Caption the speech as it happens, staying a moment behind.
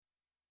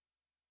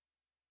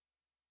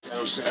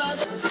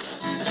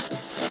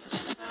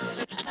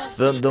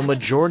The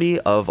majority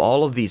of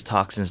all of these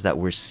toxins that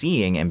we're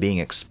seeing and being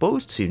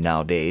exposed to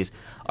nowadays,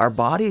 our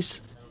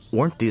bodies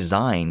weren't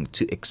designed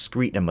to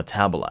excrete and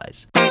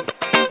metabolize.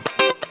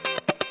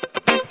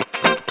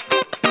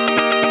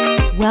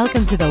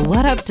 Welcome to the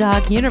What Up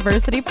Doc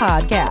University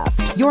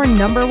podcast, your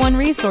number one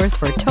resource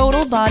for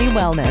total body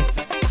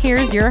wellness.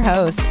 Here's your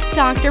host,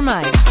 Dr.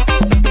 Mike.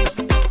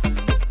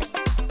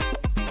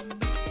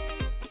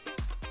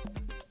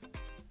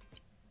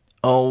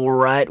 All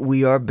right,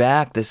 we are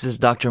back. This is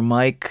Dr.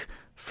 Mike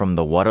from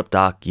the What Up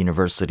Doc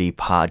University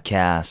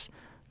podcast.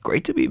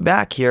 Great to be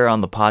back here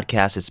on the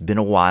podcast. It's been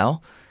a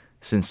while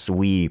since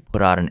we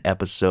put out an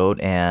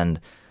episode, and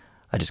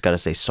I just got to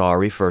say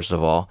sorry, first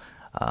of all.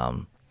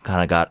 Kind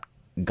of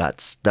got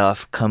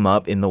stuff come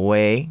up in the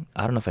way.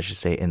 I don't know if I should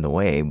say in the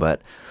way,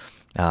 but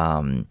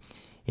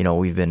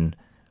we've been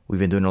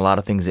doing a lot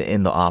of things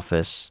in the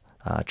office,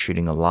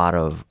 treating a lot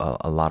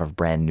of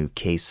brand new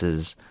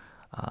cases.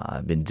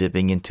 I've been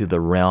dipping into the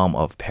realm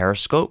of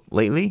Periscope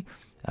lately.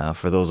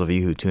 For those of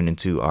you who tune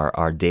into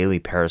our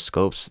daily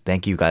Periscopes,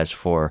 thank you guys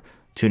for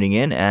tuning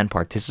in and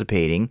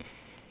participating,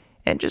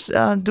 and just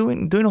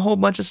doing a whole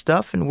bunch of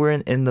stuff. And we're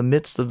in the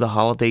midst of the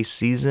holiday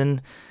season,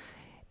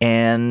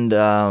 and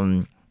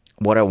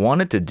what I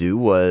wanted to do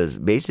was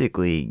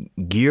basically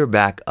gear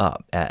back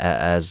up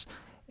as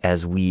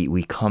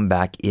we come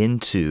back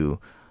into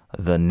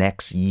the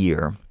next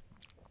year,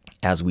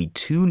 as we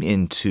tune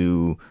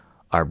into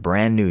our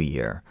brand new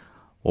year.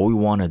 What we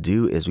want to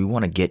do is we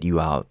want to get you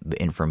out the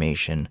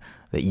information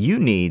that you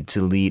need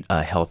to lead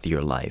a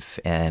healthier life.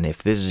 And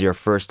if this is your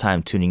first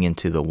time tuning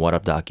into the What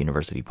Up Doc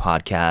University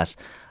podcast,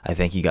 I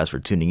thank you guys for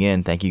tuning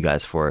in. Thank you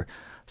guys for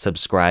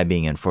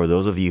subscribing. And for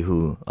those of you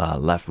who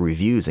left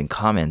reviews and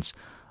comments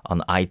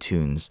on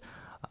iTunes,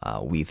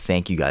 we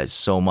thank you guys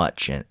so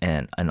much.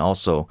 And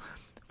also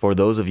for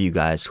those of you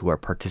guys who are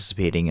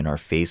participating in our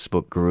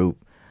Facebook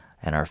group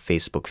and our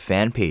Facebook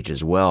fan page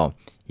as well,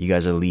 you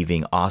guys are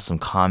leaving awesome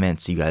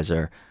comments. You guys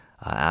are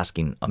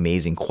asking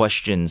amazing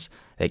questions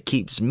that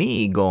keeps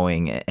me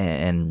going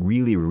and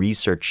really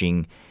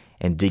researching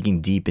and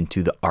digging deep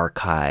into the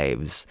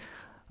archives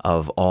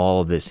of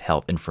all this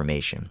health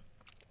information.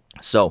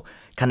 So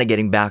kind of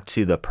getting back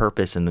to the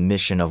purpose and the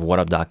mission of What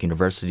Up Doc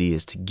University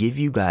is to give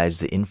you guys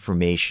the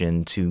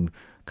information to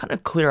kind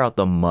of clear out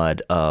the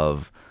mud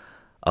of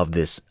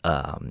this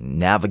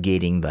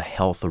navigating the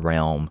health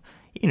realm.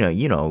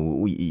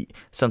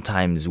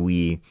 Sometimes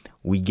we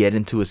get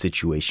into a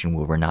situation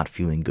where we're not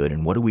feeling good,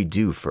 and what do we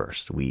do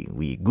first?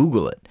 We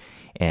Google it,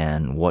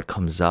 and what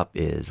comes up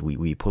is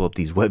we pull up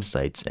these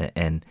websites,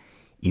 and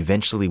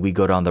eventually we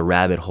go down the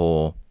rabbit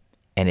hole,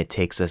 and it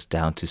takes us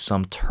down to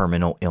some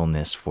terminal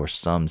illness for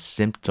some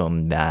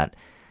symptom that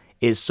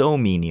is so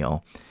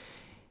menial,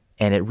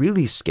 and it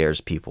really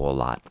scares people a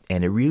lot,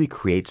 and it really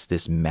creates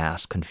this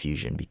mass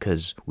confusion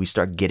because we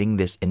start getting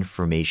this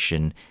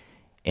information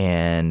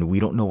and we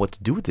don't know what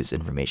to do with this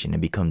information.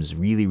 It becomes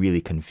really, really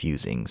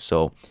confusing.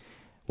 So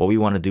what we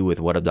want to do with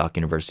What Up Doc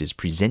University is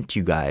present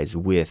you guys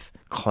with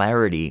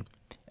clarity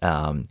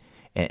and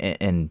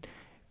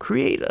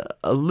create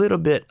a little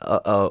bit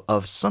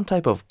of some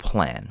type of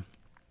plan.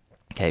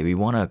 Okay, we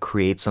want to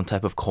create some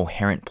type of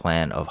coherent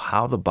plan of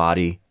how the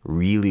body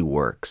really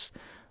works,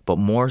 but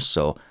more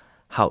so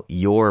how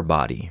your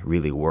body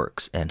really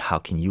works and how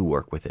can you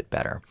work with it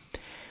better.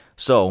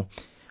 So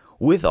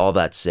with all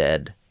that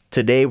said,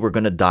 today we're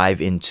going to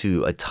dive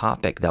into a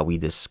topic that we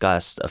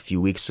discussed a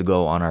few weeks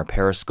ago on our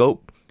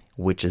Periscope,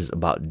 which is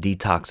about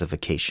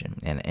detoxification.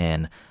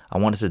 And I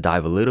wanted to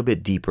dive a little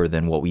bit deeper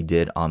than what we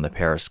did on the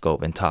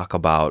Periscope and talk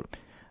about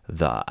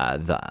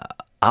the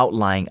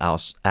outlying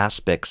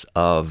aspects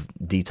of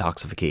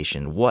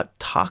detoxification, what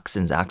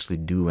toxins actually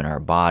do in our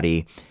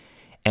body,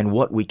 and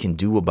what we can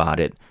do about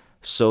it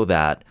so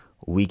that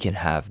we can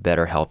have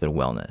better health and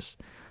wellness.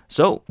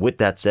 So with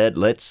that said,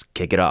 let's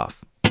kick it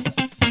off.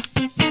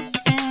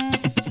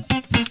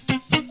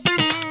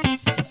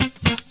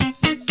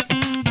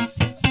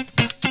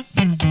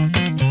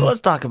 So let's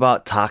talk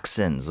about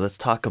toxins. Let's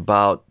talk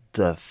about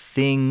the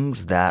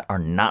things that are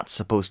not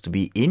supposed to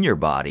be in your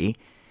body.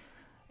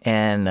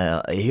 And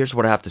here's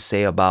what I have to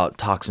say about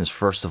toxins.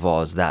 First of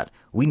all, is that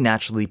we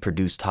naturally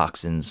produce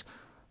toxins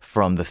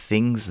from the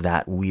things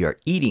that we are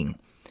eating.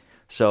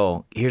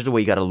 So here's the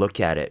way you got to look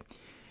at it.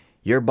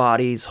 Your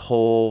body's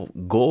whole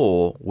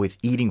goal with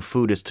eating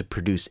food is to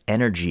produce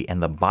energy,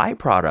 and the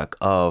byproduct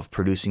of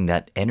producing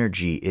that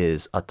energy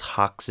is a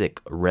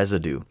toxic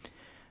residue.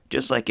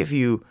 Just like if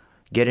you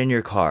get in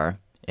your car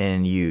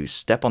and you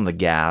step on the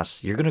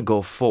gas, you're going to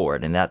go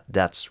forward, and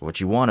that's what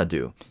you want to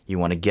do. You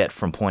want to get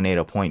from point A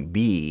to point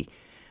B.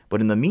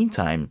 But in the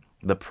meantime,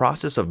 the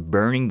process of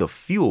burning the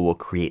fuel will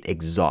create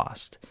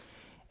exhaust.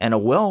 And a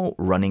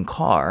well-running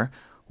car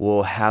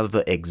will have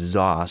the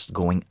exhaust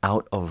going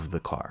out of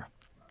the car.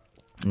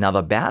 Now,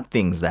 the bad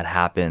things that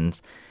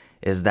happens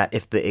is that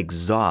if the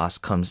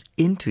exhaust comes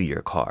into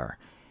your car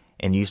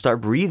and you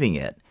start breathing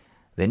it,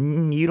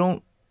 then you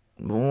don't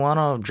want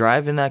to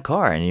drive in that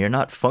car and you're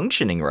not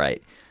functioning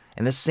right.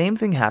 And the same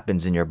thing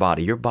happens in your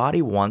body. Your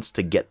body wants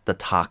to get the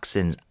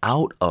toxins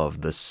out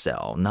of the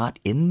cell, not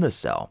in the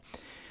cell.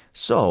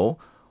 So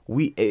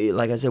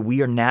like I said,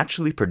 we are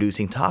naturally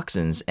producing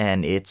toxins,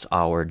 and it's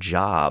our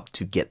job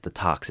to get the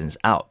toxins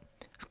out.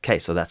 Okay,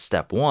 so that's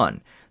step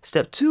one.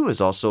 Step two is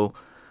also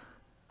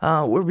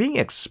we're being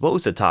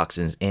exposed to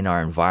toxins in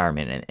our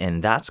environment,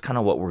 and that's kind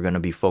of what we're going to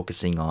be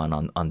focusing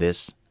on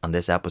this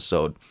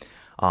episode.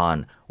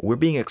 We're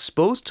being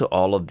exposed to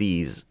all of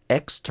these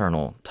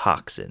external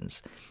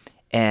toxins,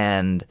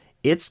 and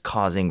it's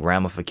causing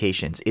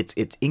ramifications.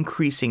 It's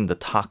increasing the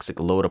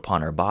toxic load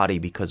upon our body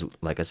because,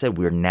 like I said,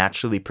 we're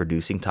naturally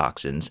producing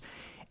toxins,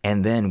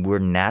 and then we're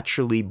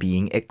naturally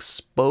being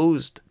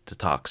exposed to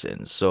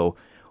toxins. So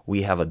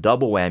we have a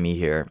double whammy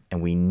here,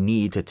 and we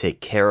need to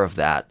take care of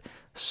that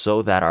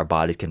so that our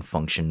body can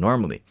function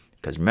normally.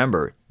 Because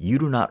remember, you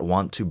do not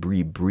want to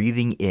be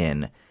breathing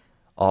in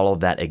all of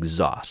that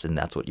exhaust, and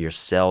that's what your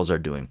cells are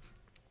doing.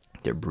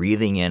 They're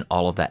breathing in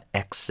all of that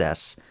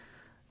excess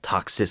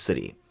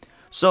toxicity.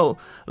 So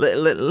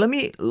let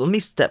me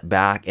step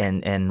back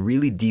and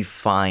really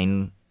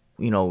define,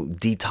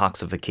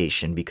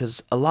 detoxification,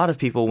 because a lot of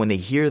people, when they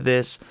hear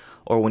this,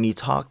 or when you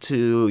talk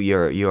to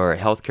your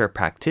healthcare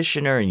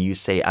practitioner and you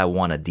say, I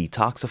want to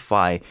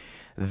detoxify,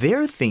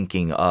 they're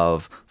thinking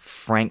of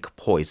frank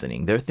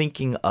poisoning. They're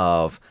thinking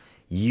of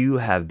you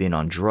have been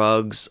on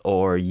drugs,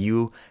 or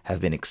you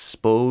have been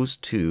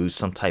exposed to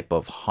some type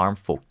of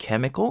harmful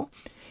chemical,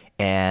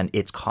 and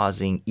it's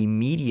causing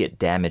immediate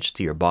damage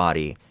to your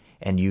body,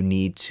 and you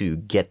need to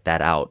get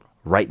that out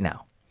right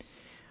now.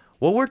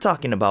 What we're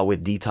talking about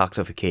with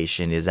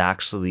detoxification is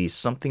actually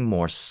something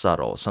more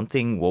subtle,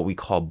 something what we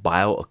call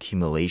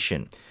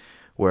bioaccumulation,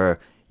 where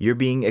you're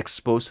being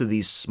exposed to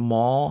these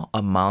small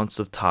amounts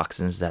of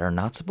toxins that are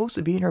not supposed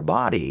to be in your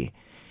body,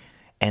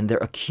 and they're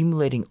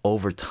accumulating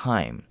over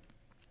time.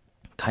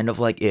 Kind of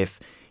like if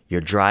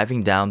you're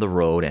driving down the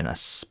road and a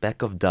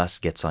speck of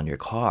dust gets on your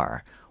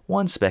car.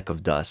 One speck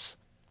of dust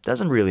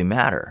doesn't really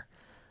matter.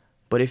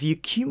 But if you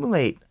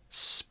accumulate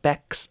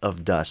specks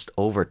of dust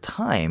over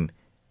time,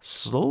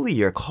 slowly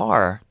your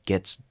car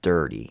gets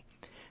dirty.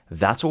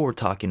 That's what we're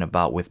talking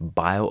about with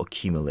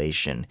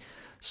bioaccumulation.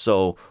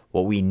 So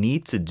what we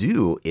need to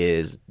do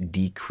is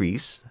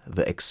decrease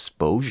the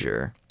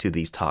exposure to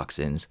these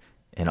toxins,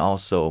 and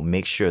also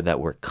make sure that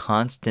we're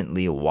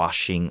constantly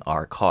washing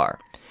our car.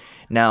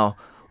 Now,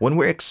 when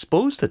we're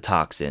exposed to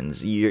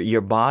toxins,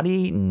 your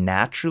body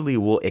naturally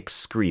will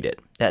excrete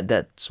it.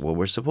 That's what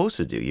we're supposed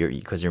to do,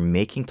 because you're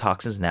making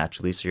toxins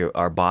naturally. So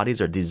our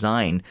bodies are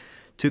designed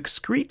to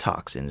excrete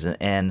toxins,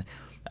 and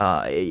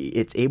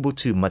it's able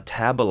to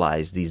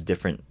metabolize these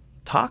different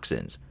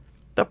toxins.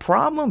 The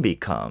problem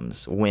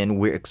becomes when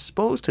we're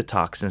exposed to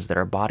toxins that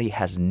our body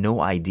has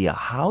no idea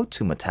how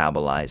to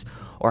metabolize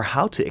or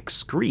how to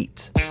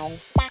excrete.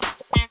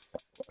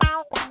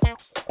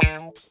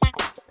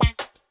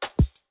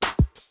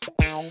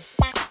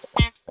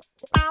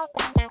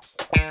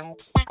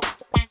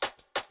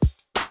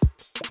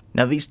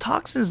 Now, these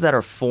toxins that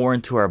are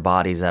foreign to our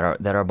bodies, that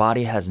our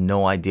body has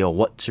no idea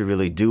what to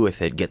really do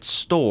with it, get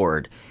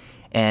stored.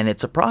 And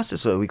it's a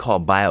process that we call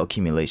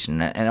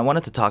bioaccumulation. And I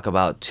wanted to talk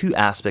about two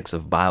aspects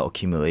of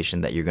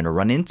bioaccumulation that you're going to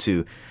run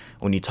into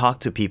when you talk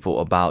to people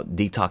about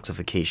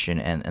detoxification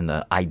and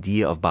the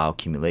idea of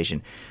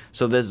bioaccumulation.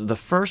 So the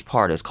first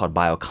part is called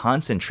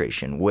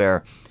bioconcentration,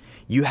 where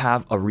you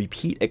have a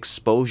repeat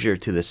exposure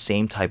to the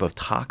same type of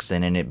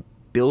toxin, and it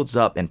builds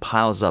up and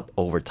piles up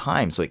over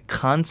time, so it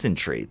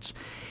concentrates.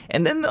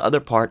 And then the other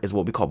part is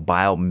what we call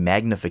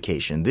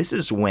biomagnification. This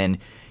is when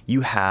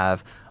you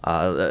have,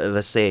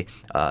 let's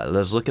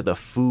look at the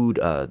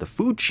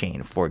food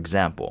chain, for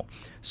example.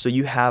 So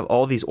you have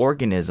all these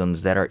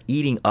organisms that are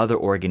eating other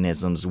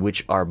organisms,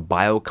 which are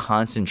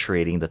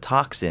bioconcentrating the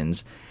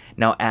toxins.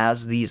 Now,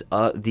 as these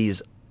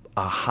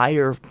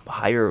higher,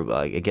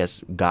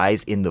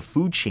 guys in the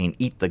food chain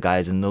eat the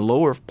guys in the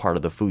lower part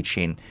of the food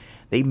chain,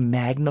 they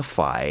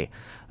magnify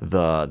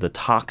the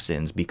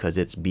toxins because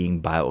it's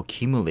being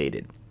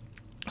bioaccumulated.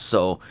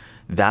 So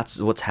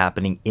that's what's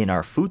happening in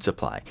our food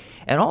supply.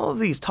 And all of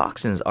these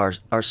toxins are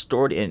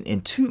stored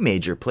in two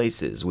major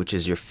places, which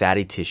is your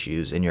fatty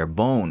tissues and your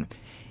bone.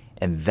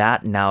 And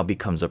that now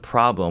becomes a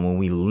problem when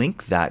we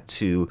link that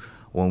to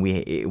when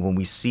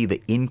we see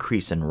the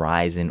increase and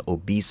rise in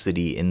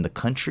obesity in the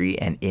country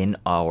and in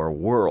our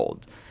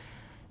world.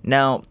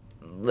 Now,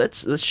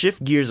 let's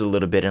shift gears a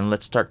little bit and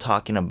let's start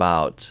talking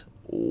about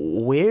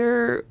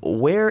where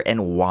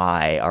and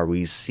why are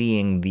we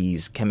seeing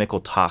these chemical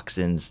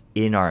toxins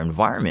in our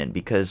environment?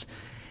 Because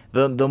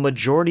the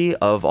majority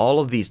of all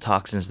of these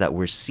toxins that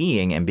we're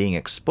seeing and being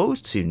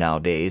exposed to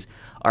nowadays,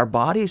 our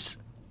bodies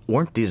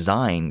weren't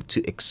designed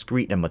to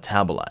excrete and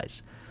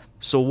metabolize.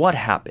 So what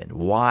happened?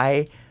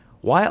 Why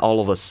all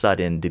of a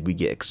sudden did we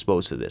get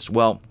exposed to this?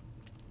 Well,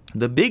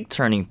 the big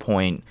turning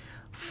point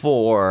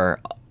for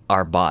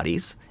our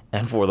bodies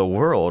and for the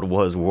world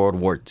was World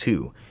War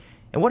II.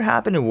 And what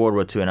happened in World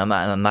War II, and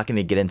I'm not going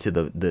to get into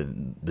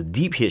the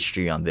deep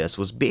history on this,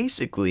 was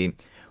basically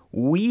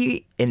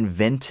we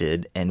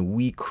invented and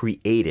we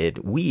created,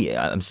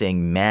 I'm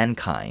saying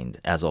mankind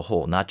as a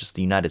whole, not just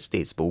the United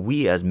States, but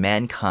we as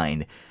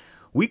mankind,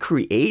 we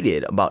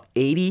created about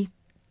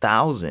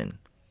 80,000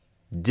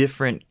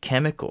 different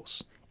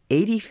chemicals.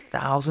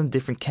 80,000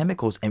 different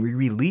chemicals, and we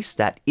released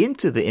that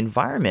into the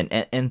environment.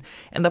 And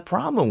the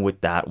problem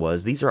with that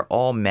was these are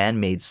all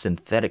man-made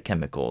synthetic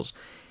chemicals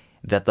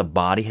that the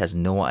body has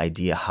no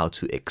idea how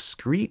to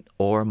excrete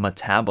or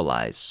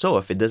metabolize. So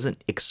if it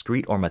doesn't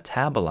excrete or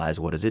metabolize,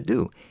 what does it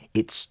do?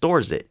 It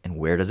stores it. And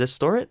where does it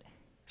store it?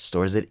 It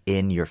stores it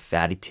in your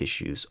fatty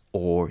tissues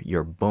or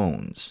your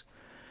bones.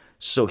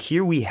 So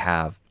here we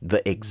have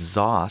the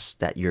exhaust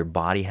that your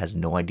body has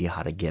no idea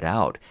how to get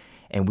out,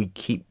 and we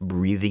keep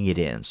breathing it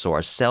in. So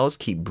our cells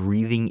keep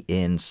breathing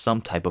in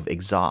some type of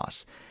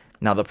exhaust.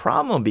 Now the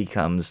problem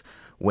becomes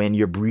when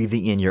you're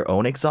breathing in your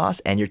own exhaust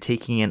and you're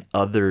taking in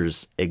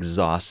others'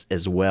 exhaust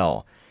as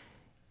well.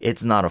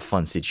 It's not a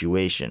fun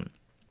situation.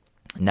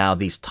 Now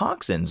these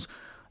toxins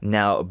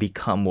now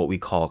become what we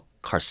call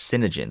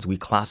carcinogens. We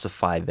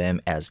classify them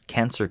as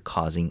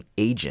cancer-causing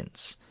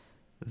agents.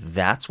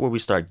 That's where we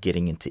start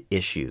getting into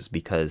issues,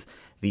 because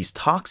these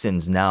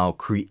toxins now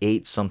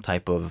create some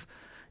type of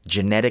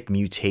genetic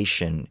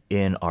mutation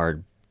in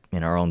our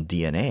own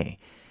DNA.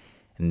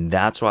 And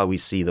that's why we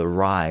see the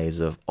rise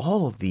of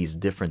all of these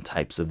different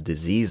types of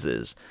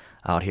diseases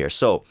out here.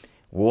 So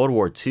World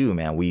War II,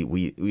 man,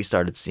 we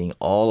started seeing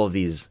all of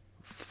these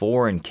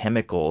foreign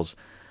chemicals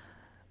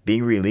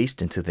being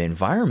released into the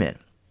environment.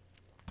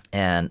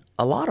 And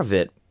a lot of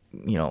it,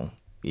 if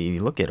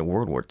you look at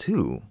World War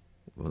II,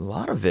 a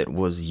lot of it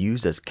was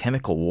used as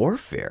chemical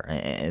warfare.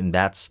 And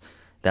that's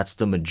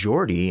the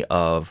majority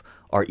of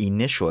our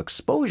initial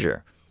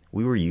exposure.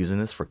 We were using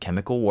this for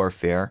chemical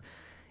warfare.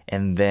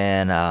 And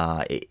then,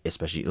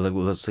 especially,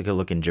 let's take a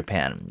look in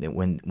Japan.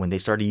 When they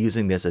started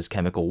using this as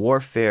chemical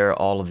warfare,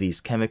 all of these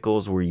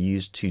chemicals were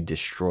used to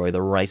destroy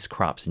the rice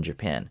crops in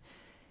Japan.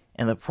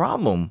 And the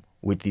problem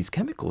with these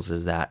chemicals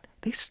is that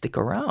they stick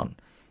around.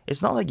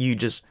 It's not like you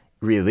just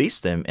release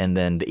them and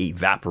then they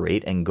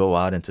evaporate and go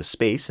out into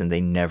space and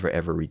they never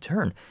ever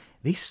return.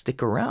 They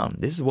stick around.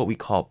 This is what we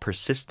call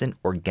persistent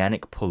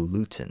organic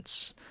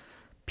pollutants,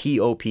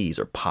 POPs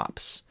or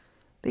POPs.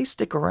 They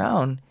stick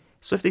around.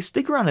 So if they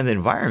stick around in the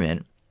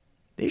environment,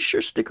 they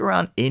sure stick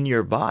around in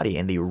your body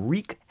and they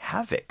wreak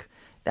havoc.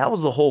 That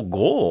was the whole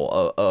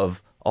goal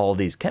of all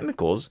these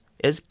chemicals,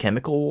 is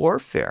chemical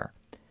warfare,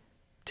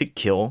 to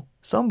kill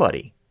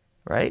somebody,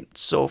 right?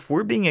 So if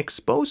we're being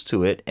exposed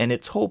to it and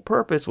its whole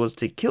purpose was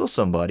to kill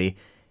somebody,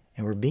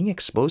 and we're being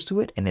exposed to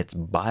it and it's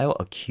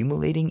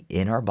bioaccumulating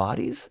in our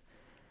bodies,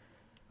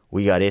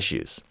 we got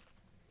issues.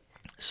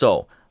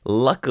 So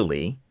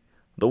luckily,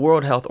 the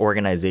World Health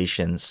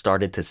Organization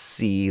started to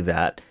see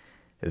that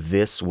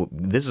this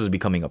was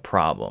becoming a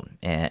problem.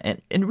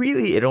 And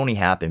really it only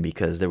happened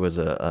because there was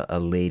a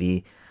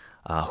lady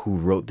who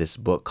wrote this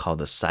book called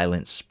The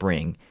Silent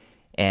Spring.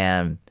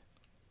 And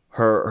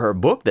her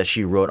book that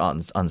she wrote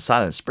on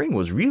Silent Spring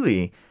was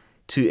really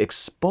to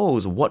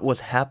expose what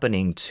was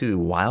happening to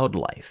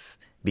wildlife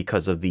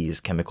because of these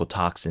chemical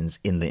toxins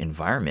in the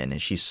environment.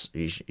 And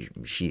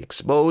she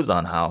exposed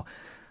on how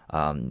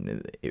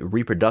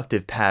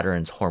reproductive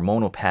patterns,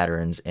 hormonal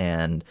patterns,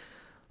 and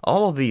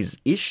all of these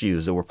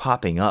issues that were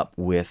popping up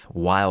with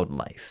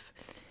wildlife.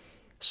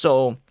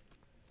 So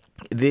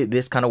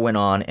this kind of went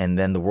on, and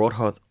then the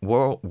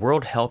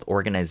World Health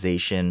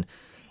Organization,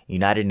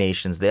 United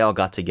Nations, they all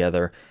got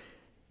together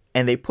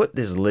and they put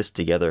this list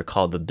together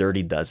called the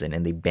Dirty Dozen,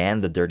 and they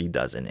banned the Dirty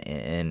Dozen.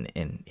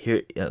 And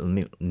here, let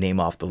me name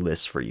off the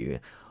list for you.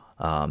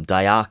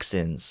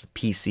 Dioxins,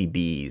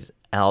 PCBs,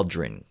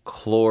 aldrin,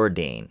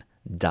 chlordane,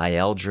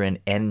 dieldrin,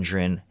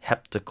 endrin,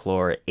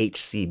 heptachlor,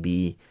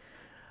 HCB,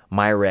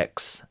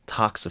 Mirex,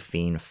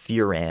 toxaphene,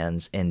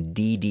 furans, and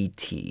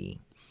DDT.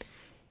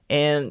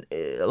 And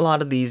a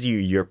lot of these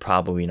you're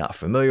probably not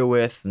familiar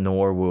with,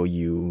 nor will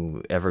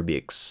you ever be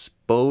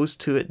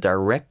exposed to it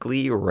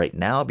directly right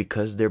now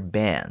because they're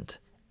banned.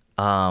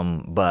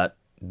 But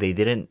they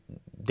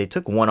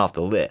took one off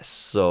the list.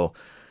 So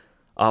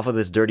off of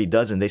this Dirty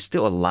Dozen, they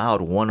still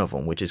allowed one of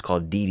them, which is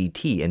called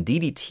DDT. And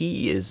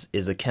DDT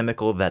is a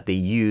chemical that they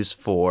use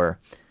for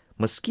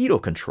mosquito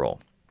control.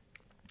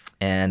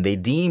 And they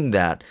deemed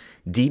that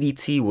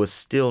DDT was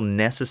still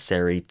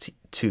necessary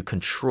to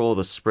control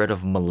the spread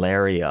of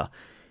malaria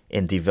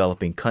in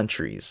developing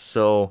countries.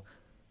 So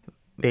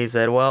they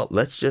said, well,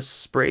 let's just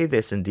spray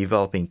this in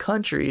developing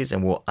countries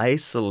and we'll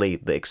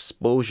isolate the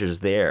exposures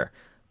there.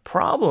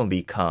 Problem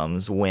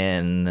becomes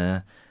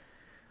when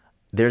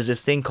there's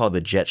this thing called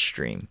the jet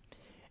stream.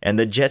 And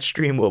the jet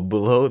stream will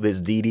blow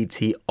this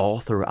DDT all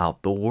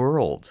throughout the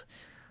world.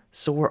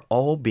 So we're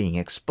all being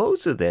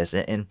exposed to this.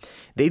 And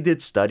they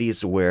did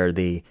studies where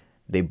they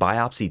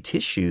biopsy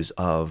tissues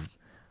of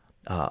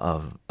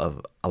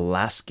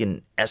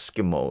Alaskan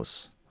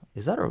Eskimos.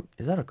 Is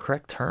that a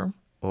correct term?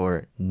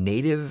 Or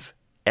native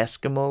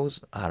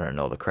Eskimos? I don't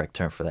know the correct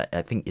term for that.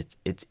 I think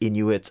it's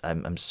Inuits.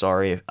 I'm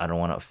sorry if I don't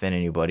want to offend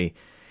anybody.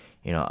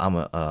 I'm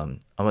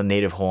a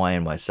native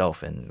Hawaiian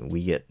myself, and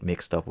we get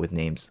mixed up with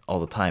names all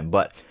the time.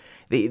 But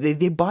they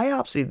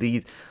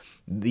biopsy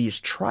these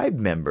tribe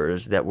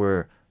members that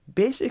were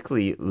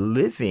basically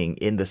living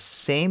in the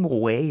same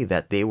way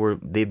that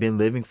they've been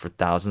living for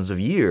thousands of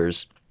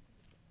years,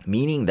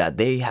 meaning that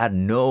they had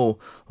no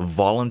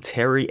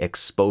voluntary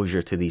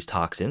exposure to these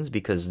toxins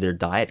because their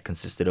diet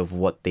consisted of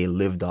what they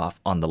lived off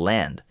on the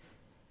land.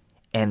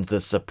 And the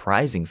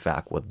surprising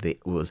fact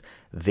was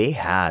they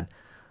had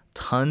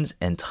tons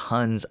and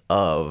tons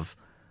of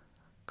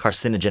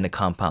carcinogenic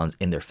compounds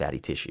in their fatty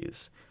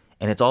tissues.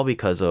 And it's all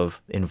because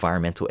of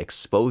environmental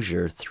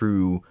exposure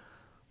through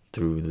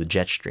the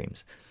jet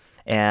streams.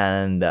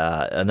 And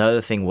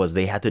another thing was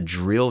they had to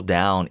drill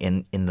down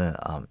in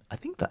the, I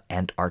think the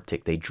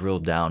Antarctic, they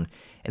drilled down,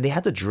 and they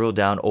had to drill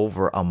down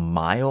over a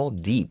mile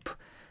deep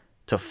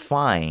to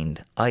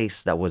find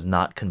ice that was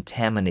not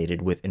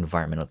contaminated with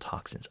environmental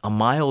toxins. A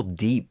mile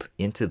deep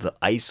into the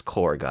ice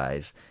core,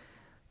 guys,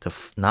 to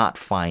not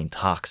find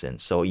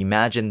toxins. So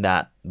imagine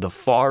that the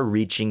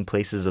far-reaching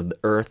places of the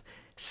earth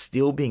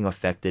still being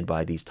affected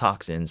by these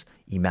toxins.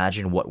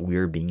 Imagine what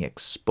we're being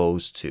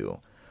exposed to.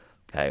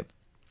 Okay.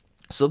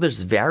 So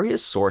there's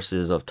various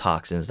sources of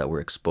toxins that we're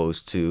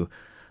exposed to.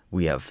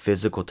 We have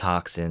physical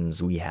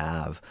toxins. We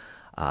have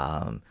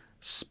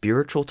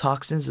spiritual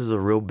toxins is a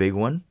real big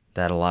one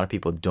that a lot of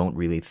people don't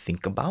really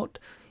think about.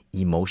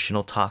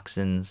 Emotional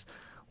toxins.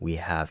 We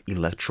have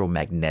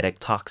electromagnetic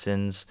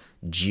toxins,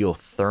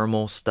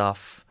 geothermal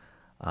stuff,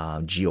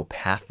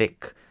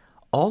 geopathic.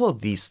 All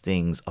of these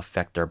things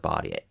affect our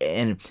body.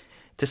 And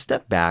to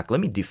step back,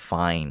 let me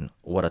define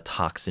what a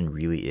toxin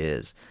really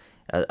is.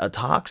 A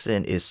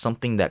toxin is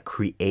something that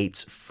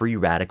creates free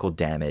radical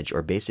damage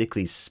or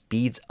basically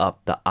speeds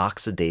up the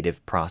oxidative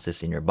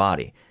process in your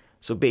body.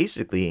 So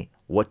basically,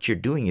 what you're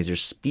doing is you're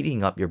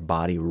speeding up your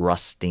body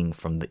rusting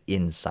from the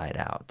inside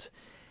out.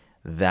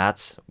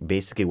 That's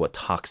basically what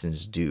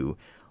toxins do.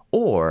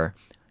 Or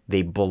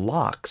they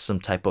block some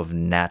type of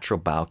natural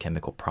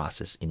biochemical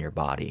process in your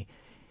body.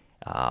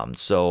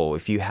 So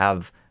if you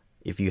have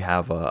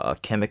a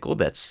chemical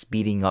that's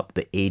speeding up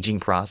the aging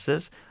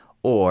process,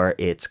 or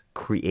it's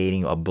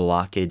creating a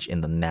blockage in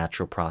the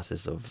natural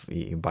process of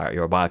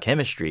your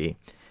biochemistry,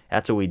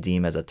 that's what we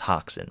deem as a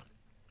toxin.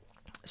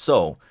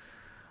 So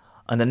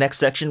in the next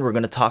section, we're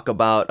going to talk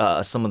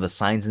about some of the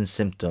signs and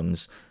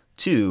symptoms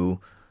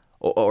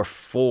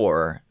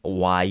for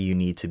why you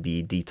need to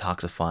be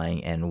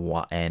detoxifying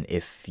and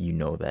if you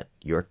know that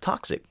you're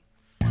toxic.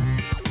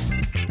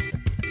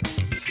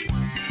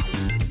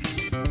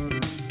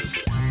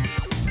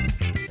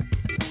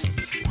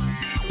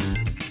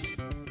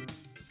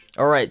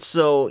 All right,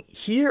 so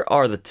here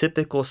are the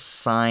typical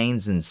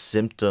signs and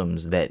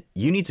symptoms that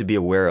you need to be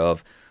aware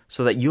of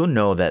so that you'll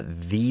know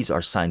that these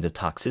are signs of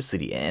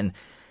toxicity. And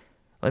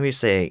let me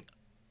say,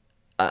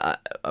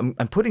 I'm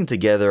putting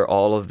together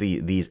all of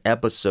these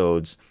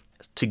episodes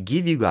to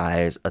give you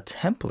guys a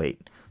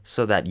template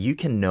so that you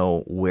can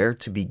know where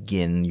to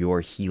begin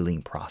your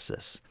healing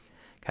process.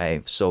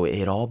 Okay, so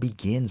it all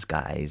begins,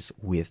 guys,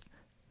 with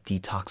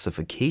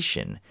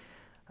detoxification.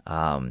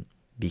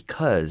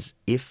 Because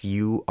if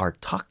you are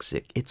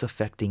toxic, it's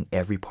affecting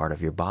every part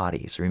of your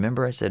body. So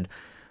remember I said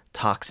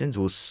toxins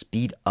will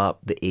speed up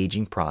the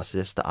aging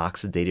process, the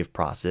oxidative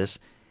process,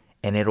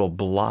 and it'll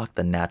block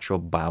the natural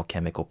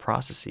biochemical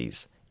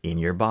processes in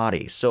your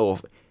body. So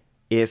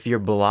if you're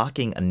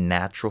blocking a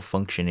natural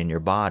function in your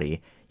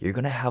body, you're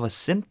going to have a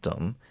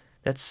symptom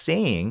that's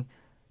saying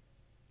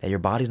that your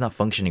body's not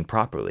functioning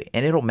properly.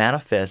 And it'll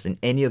manifest in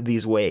any of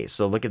these ways.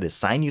 So look at this: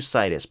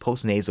 sinusitis,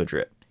 postnasal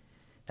drip.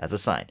 That's a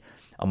sign.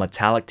 A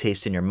metallic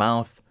taste in your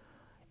mouth,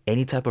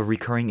 any type of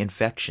recurring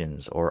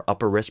infections or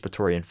upper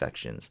respiratory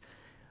infections,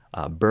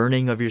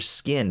 burning of your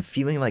skin,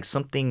 feeling like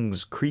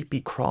something's creepy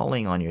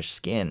crawling on your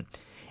skin,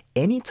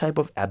 any type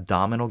of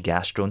abdominal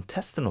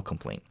gastrointestinal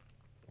complaint,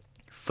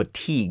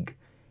 fatigue,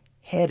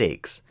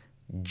 headaches,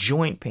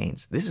 joint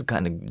pains. This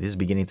is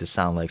beginning to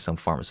sound like some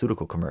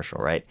pharmaceutical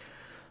commercial, right?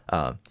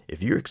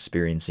 If you're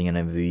experiencing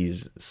any of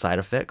these side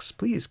effects,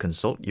 please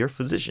consult your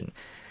physician.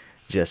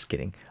 Just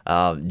kidding.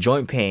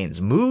 Joint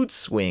pains, mood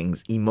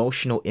swings,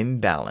 emotional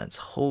imbalance.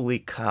 Holy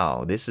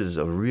cow, this is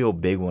a real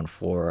big one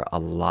for a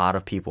lot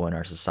of people in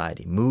our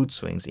society. Mood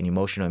swings and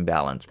emotional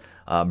imbalance.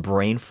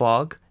 Brain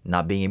fog,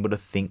 not being able to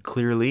think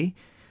clearly.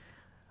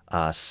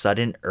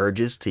 Sudden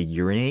urges to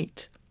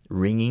urinate,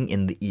 ringing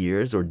in the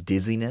ears or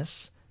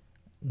dizziness.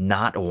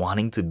 Not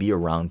wanting to be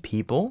around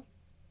people.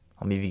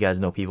 How many of you guys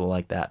know people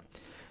like that?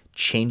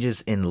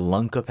 Changes in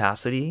lung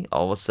capacity.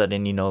 All of a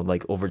sudden,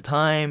 like over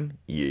time,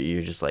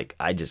 you're just like,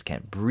 I just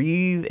can't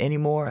breathe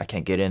anymore. I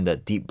can't get in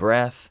that deep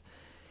breath.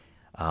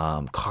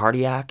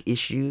 Cardiac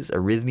issues,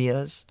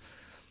 arrhythmias,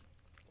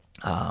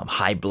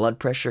 high blood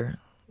pressure,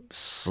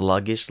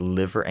 sluggish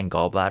liver and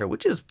gallbladder,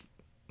 which is,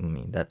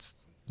 that's,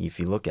 if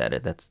you look at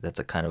it, that's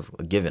a kind of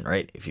a given,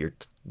 right? If you're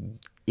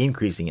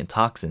increasing in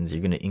toxins,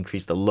 you're going to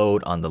increase the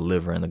load on the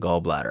liver and the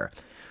gallbladder.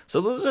 So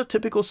those are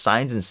typical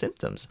signs and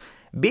symptoms.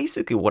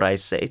 Basically, what I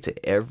say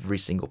to every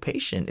single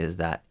patient is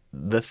that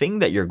the thing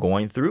that you're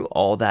going through,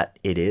 all that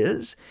it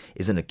is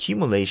an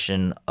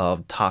accumulation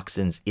of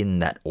toxins in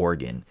that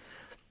organ.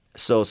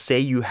 So say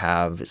you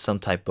have some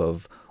type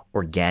of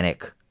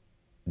organic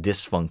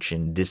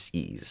dysfunction,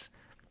 disease,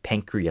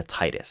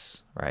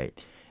 pancreatitis, right?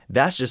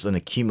 That's just an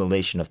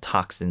accumulation of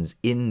toxins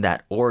in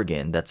that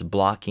organ that's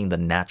blocking the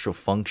natural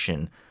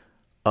function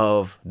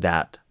of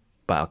that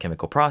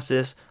biochemical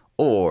process,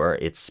 or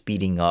it's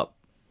speeding up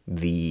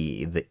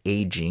the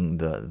aging,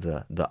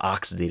 the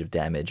oxidative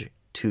damage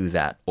to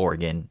that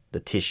organ, the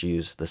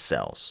tissues, the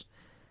cells.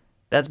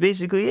 That's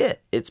basically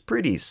it. It's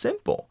pretty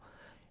simple.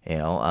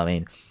 I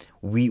mean,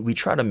 we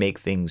try to make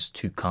things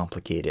too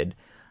complicated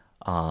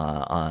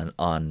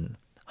on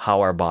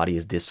how our body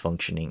is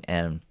dysfunctioning.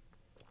 And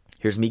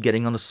here's me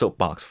getting on the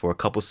soapbox for a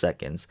couple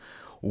seconds.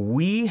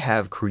 We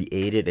have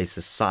created a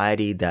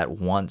society that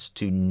wants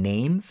to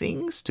name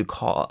things, to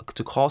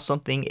call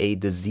something a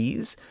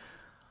disease.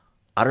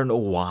 I don't know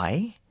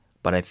why,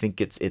 but I think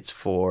it's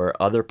for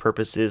other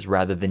purposes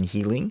rather than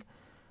healing.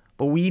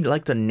 But we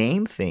like to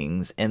name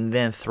things and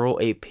then throw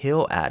a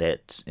pill at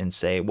it and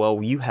say,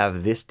 well, you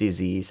have this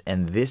disease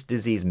and this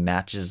disease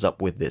matches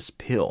up with this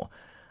pill.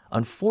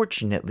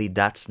 Unfortunately,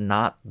 that's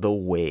not the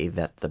way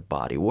that the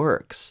body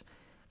works,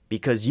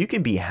 because you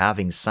can be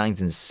having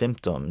signs and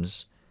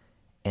symptoms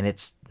and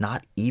it's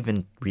not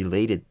even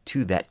related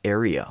to that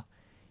area.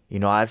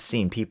 I've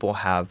seen people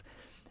have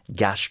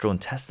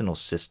gastrointestinal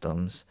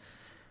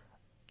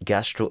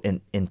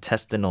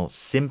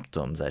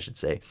symptoms, I should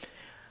say,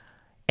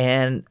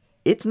 and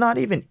it's not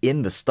even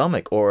in the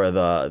stomach or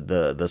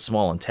the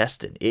small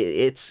intestine.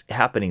 It's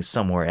happening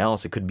somewhere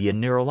else. It could be a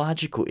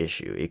neurological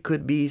issue. It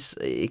could be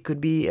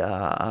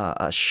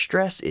a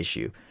stress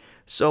issue.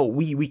 So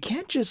we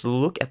can't just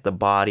look at the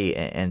body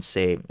and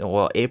say,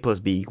 well, A plus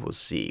B equals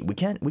C. We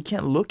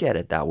can't look at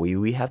it that way.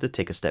 We have to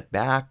take a step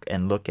back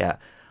and look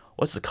at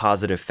what's the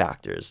causative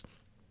factors.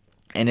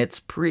 And it's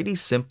pretty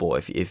simple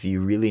if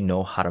you really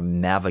know how to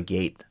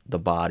navigate the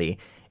body.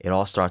 It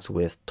all starts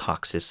with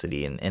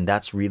toxicity, and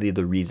that's really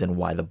the reason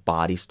why the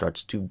body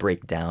starts to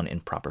break down in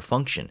proper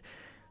function.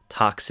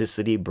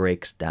 Toxicity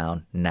breaks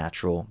down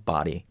natural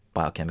body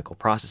biochemical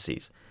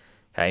processes.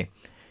 Okay,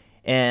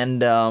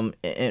 and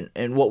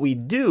what we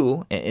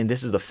do, and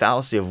this is the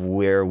fallacy of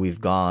where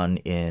we've gone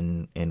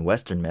in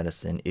Western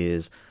medicine,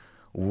 is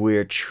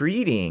we're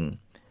treating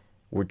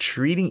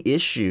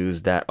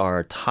issues that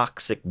are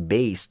toxic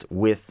based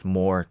with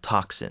more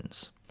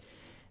toxins.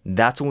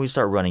 That's when we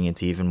start running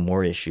into even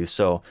more issues.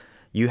 So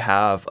you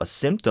have a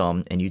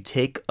symptom and you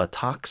take a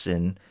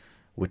toxin,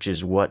 which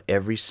is what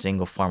every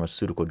single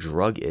pharmaceutical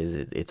drug is.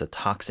 It's a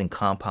toxin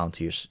compound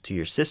to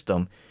your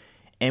system,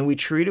 and we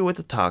treat it with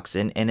a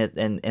toxin, and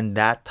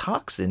that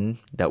toxin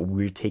that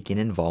we're taking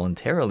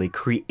involuntarily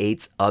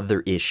creates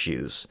other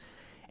issues,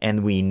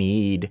 and we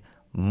need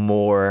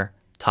more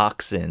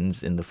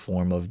toxins in the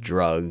form of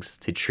drugs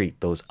to treat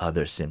those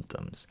other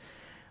symptoms.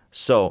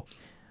 So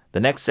the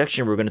next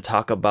section, we're going to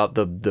talk about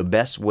the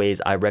best ways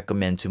I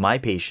recommend to my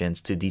patients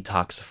to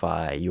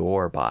detoxify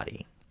your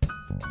body.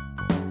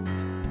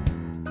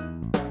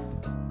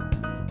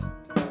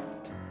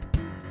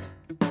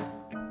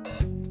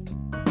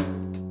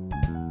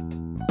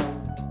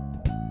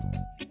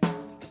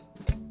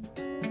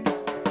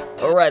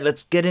 All right,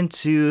 let's get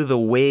into the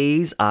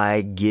ways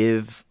I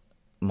give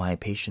my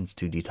patients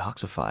to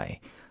detoxify.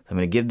 I'm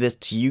going to give this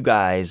to you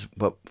guys,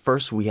 but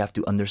first we have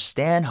to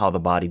understand how the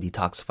body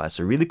detoxifies.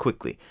 So really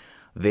quickly,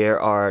 there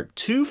are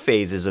 2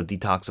 phases of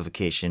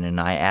detoxification, and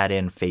I add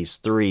in phase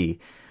 3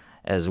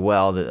 as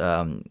well.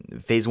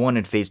 Phase 1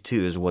 and phase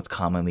 2 is what's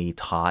commonly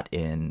taught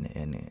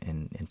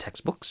in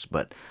textbooks,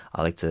 but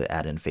I like to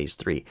add in phase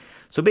 3.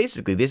 So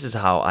basically, this is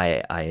how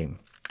I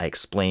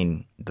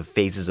explain the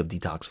phases of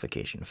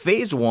detoxification.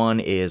 Phase 1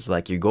 is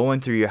like you're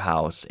going through your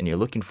house and you're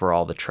looking for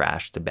all the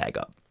trash to bag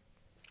up.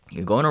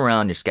 You're going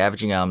around, you're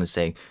scavenging out and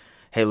saying,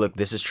 hey, look,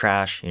 this is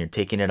trash, and you're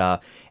taking it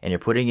out and you're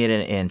putting it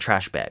in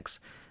trash bags.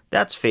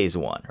 That's phase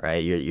 1,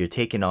 right?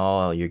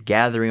 You're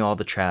gathering all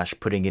the trash,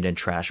 putting it in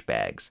trash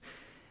bags.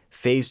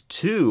 Phase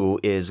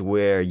 2 is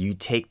where you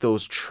take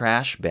those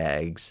trash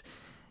bags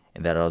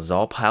that is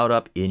all piled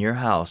up in your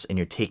house and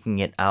you're taking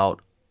it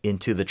out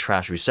into the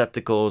trash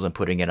receptacles and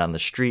putting it on the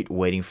street,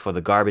 waiting for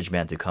the garbage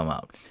man to come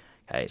out.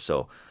 Okay,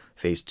 so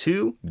phase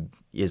 2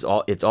 is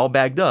it's all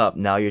bagged up.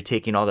 Now you're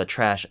taking all that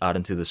trash out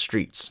into the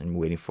streets and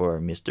waiting for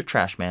Mr.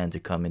 Trash Man to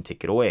come and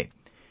take it away.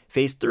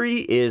 Phase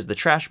 3 is the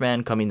trash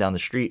man coming down the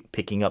street,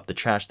 picking up the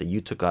trash that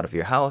you took out of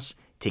your house,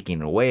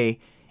 taking it away,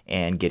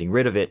 and getting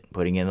rid of it,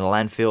 putting it in the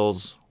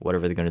landfills,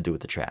 whatever they're going to do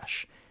with the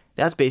trash.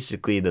 That's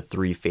basically the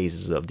 3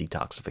 phases of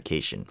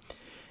detoxification.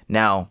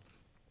 Now,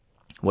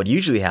 what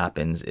usually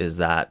happens is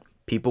that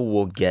people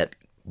will get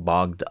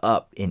bogged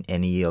up in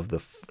any of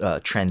the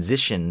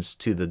transitions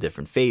to the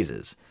different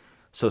phases.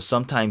 So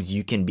sometimes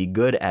you can be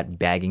good at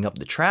bagging up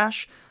the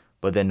trash,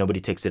 but then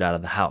nobody takes it out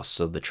of the house,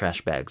 so the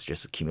trash bags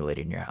just accumulate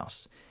in your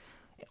house.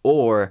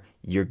 Or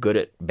you're good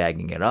at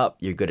bagging it up,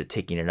 you're good at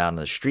taking it out on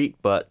the street,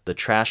 but the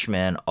trash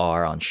men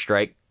are on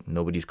strike.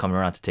 Nobody's coming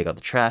around to take out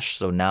the trash,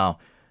 so now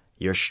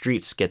your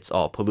streets gets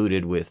all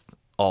polluted with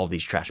all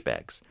these trash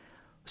bags.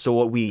 So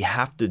what we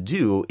have to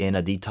do in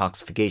a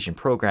detoxification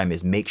program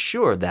is make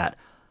sure that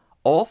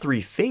all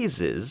three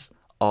phases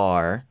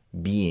are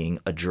being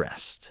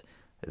addressed.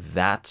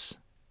 That's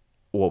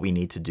what we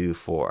need to do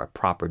for a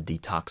proper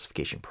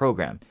detoxification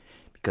program.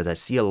 Because I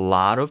see a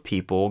lot of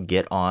people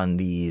get on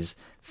these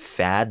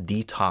fad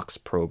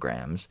detox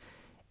programs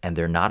and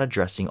they're not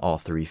addressing all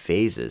three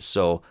phases.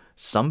 So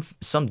some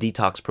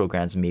detox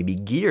programs may be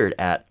geared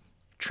at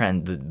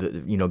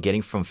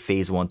getting from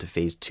phase 1 to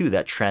phase 2,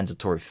 that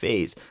transitory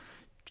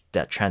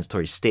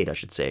state, I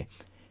should say.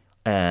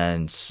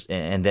 And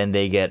then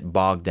they get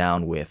bogged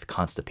down with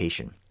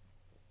constipation.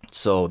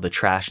 So the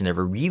trash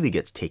never really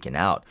gets taken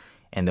out.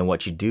 And then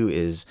what you do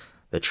is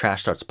the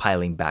trash starts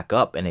piling back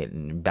up and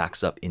it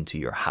backs up into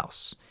your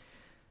house.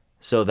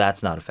 So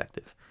that's not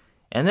effective.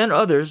 And then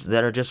others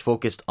that are just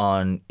focused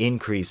on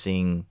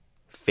increasing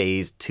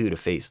phase 2 to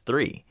phase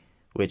 3,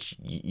 which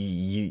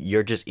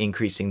you're just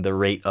increasing the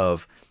rate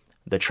of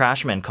the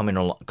trash men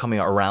coming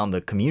around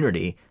the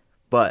community,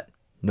 but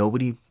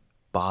nobody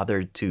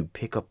bothered to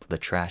pick up the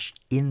trash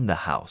in the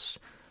house.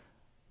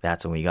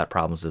 That's when we got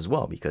problems as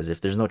well, because if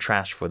there's no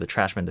trash for the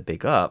trash men to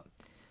pick up,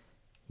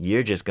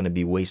 you're just going to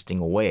be wasting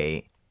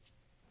away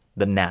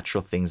the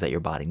natural things that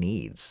your body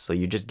needs. So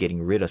you're just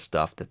getting rid of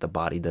stuff that the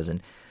body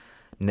doesn't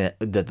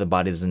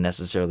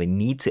necessarily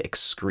need to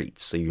excrete.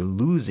 So you're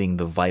losing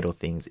the vital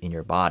things in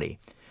your body.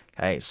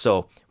 Okay,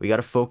 so we got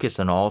to focus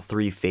on all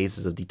three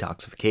phases of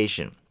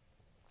detoxification.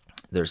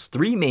 There's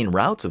three main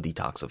routes of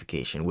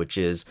detoxification, which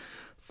is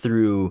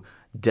through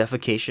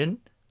defecation,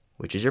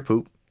 which is your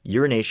poop,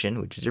 urination,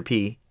 which is your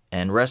pee,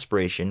 and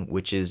respiration,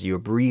 which is your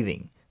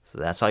breathing. So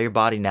that's how your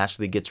body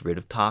naturally gets rid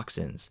of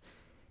toxins: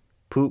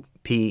 poop,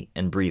 pee,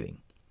 and breathing.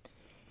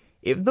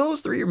 If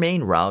those three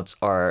main routes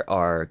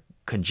are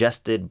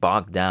congested,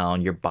 bogged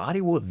down, your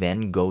body will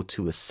then go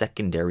to a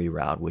secondary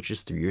route, which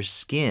is through your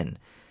skin.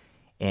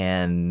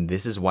 And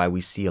this is why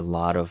we see a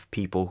lot of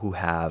people who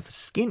have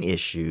skin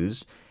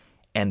issues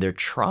and they're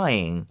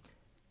trying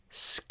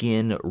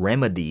skin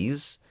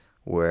remedies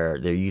where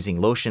they're using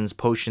lotions,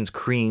 potions,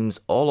 creams,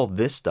 all of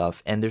this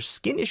stuff, and their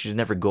skin issues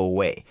never go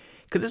away.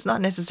 Because it's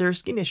not necessarily a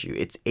skin issue.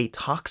 It's a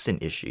toxin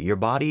issue. Your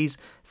body's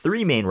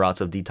three main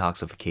routes of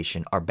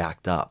detoxification are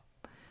backed up.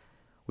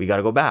 We got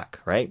to go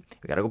back, right?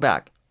 We got to go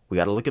back. We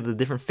got to look at the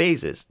different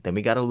phases. Then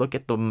we got to look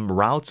at the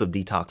routes of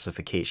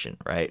detoxification,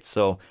 right?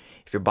 So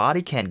if your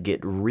body can't get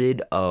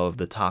rid of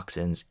the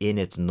toxins in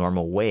its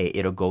normal way,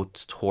 it'll go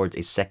towards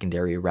a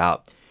secondary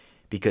route,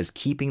 because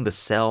keeping the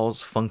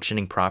cells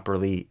functioning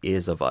properly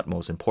is of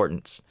utmost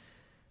importance.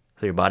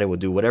 So your body will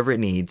do whatever it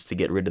needs to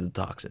get rid of the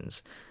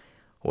toxins.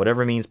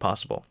 Whatever means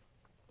possible.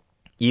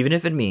 Even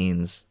if it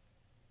means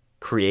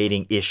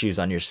creating issues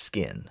on your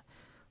skin.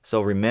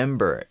 So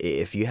remember,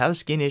 if you have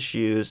skin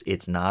issues,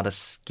 it's not a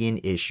skin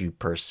issue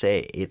per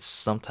se. It's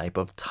some type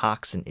of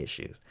toxin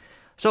issue.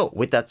 So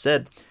with that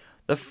said,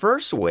 the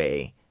first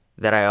way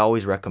that I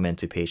always recommend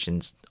to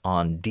patients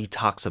on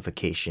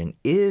detoxification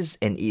is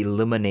an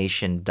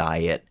elimination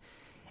diet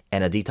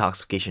and a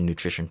detoxification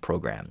nutrition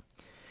program.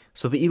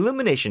 So the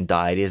elimination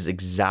diet is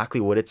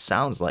exactly what it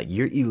sounds like.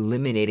 You're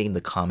eliminating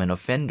the common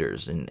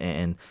offenders.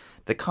 And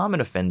the common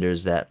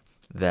offenders that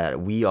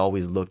we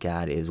always look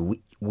at is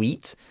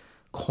wheat,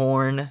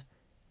 corn,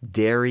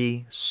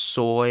 dairy,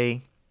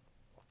 soy.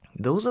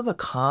 Those are the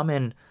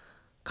common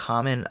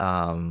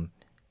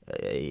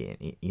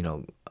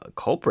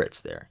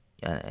culprits there.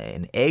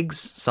 And eggs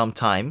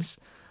sometimes.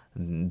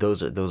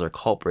 Those are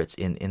culprits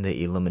in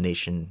the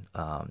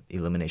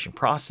elimination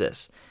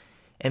process.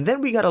 And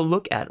then we got to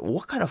look at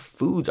what kind of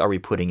foods are we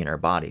putting in our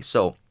body.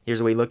 So here's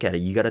the way you look at it.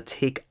 You got to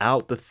take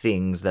out the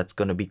things that's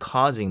going to be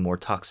causing more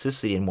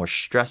toxicity and more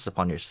stress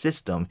upon your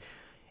system.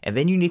 And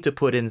then you need to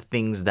put in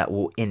things that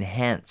will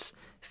enhance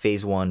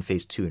phase 1,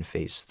 phase 2, and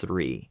phase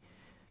 3.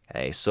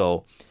 Okay,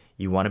 so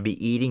you want to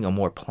be eating a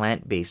more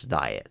plant-based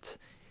diet.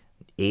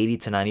 80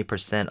 to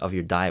 90% of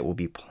your diet will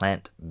be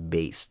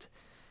plant-based.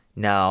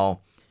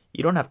 Now,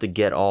 you don't have to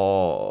get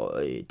all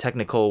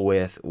technical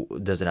with,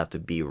 does it have to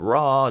be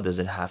raw? Does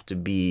it have to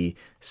be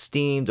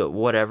steamed or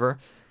whatever?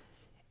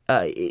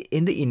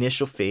 In the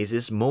initial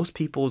phases, most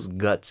people's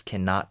guts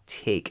cannot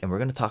take, and we're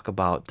going to talk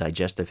about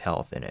digestive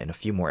health in a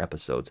few more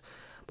episodes,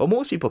 but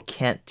most people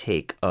can't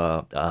take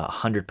a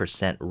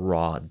 100%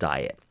 raw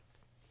diet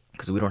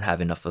because we don't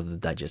have enough of the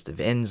digestive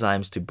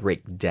enzymes to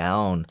break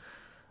down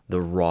the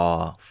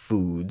raw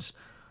foods,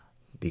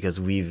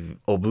 because we've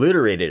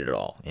obliterated it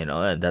all,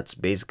 and that's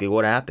basically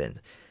what happened.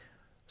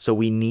 So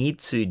we need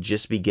to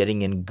just be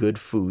getting in good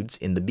foods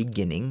in the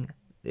beginning.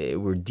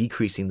 We're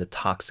decreasing the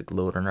toxic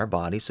load on our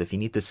body. So if you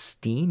need to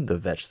steam the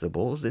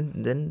vegetables,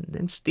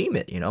 then steam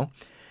it,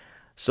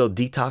 So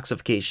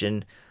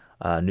detoxification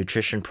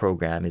nutrition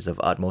program is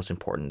of utmost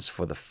importance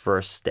for the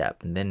first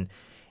step. And then,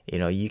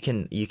 you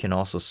can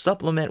also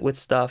supplement with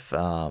stuff.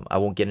 I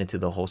won't get into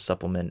the whole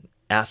supplement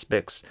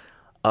aspects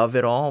of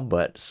it all,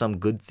 but some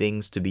good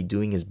things to be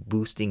doing is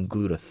boosting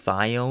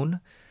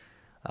glutathione.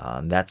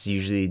 That's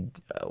usually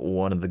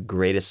one of the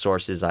greatest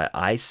sources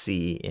I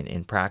see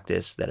in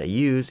practice that I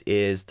use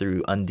is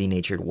through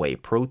undenatured whey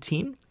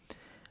protein.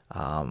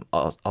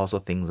 Also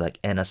things like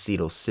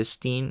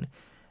N-acetylcysteine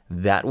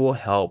that will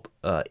help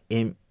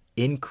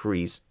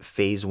increase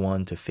phase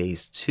 1 to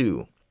phase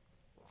 2.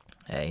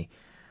 Okay.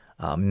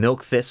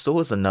 Milk thistle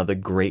is another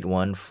great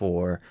one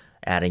for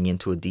adding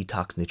into a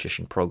detox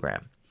nutrition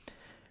program.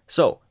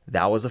 So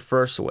that was the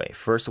first way.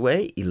 First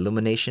way,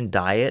 elimination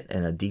diet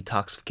and a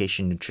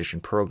detoxification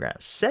nutrition program.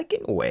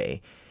 Second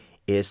way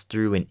is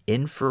through an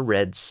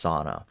infrared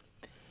sauna.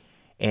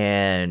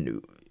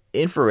 And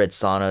infrared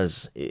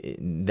saunas,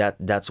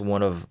 that's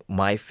one of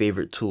my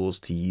favorite tools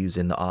to use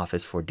in the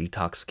office for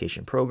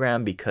detoxification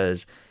program,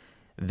 because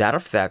that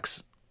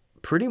affects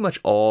pretty much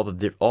all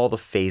the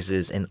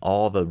phases and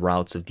all the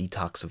routes of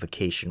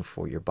detoxification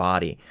for your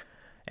body.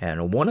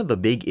 And one of the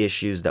big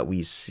issues that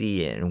we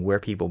see and where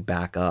people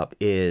back up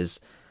is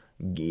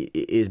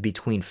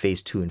between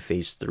phase 2 and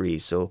phase 3.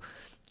 So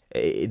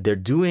they're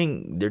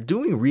doing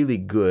really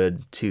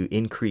good to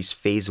increase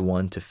phase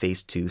 1 to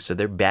phase 2. So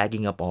they're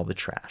bagging up all the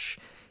trash,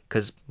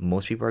 because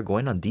most people are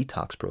going on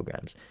detox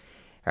programs,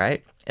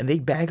 right? And they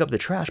bag up the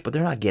trash, but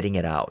they're not getting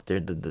it out.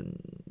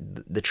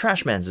 The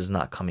trash man is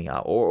not coming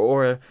out,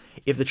 or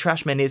if the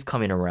trash man is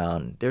coming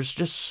around, there's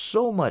just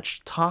so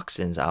much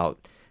toxins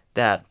out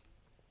that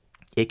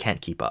it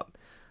can't keep up.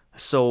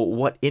 So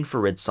what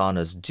infrared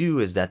saunas do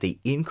is that they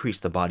increase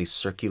the body's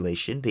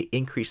circulation, they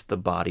increase the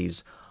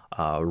body's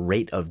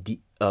rate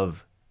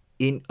of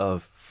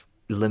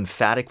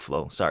lymphatic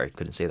flow. Sorry,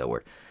 couldn't say that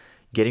word.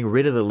 Getting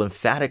rid of the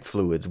lymphatic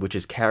fluids, which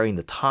is carrying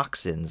the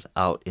toxins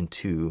out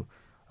into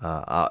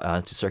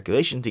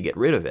circulation to get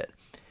rid of it.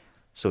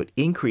 So it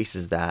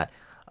increases that.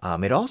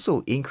 It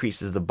also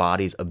increases the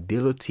body's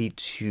ability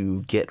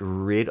to get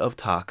rid of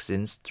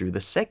toxins through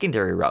the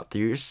secondary route,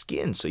 through your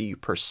skin. So you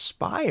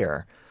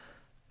perspire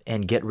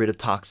and get rid of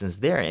toxins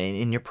there.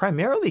 And you're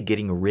primarily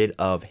getting rid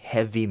of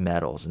heavy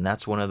metals. And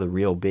that's one of the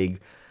real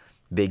big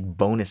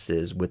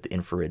bonuses with the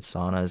infrared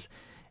saunas,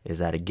 is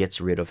that it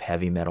gets rid of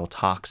heavy metal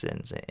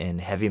toxins.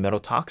 And heavy metal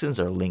toxins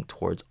are linked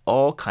towards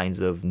all kinds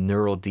of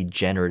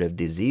neurodegenerative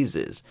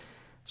diseases.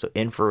 So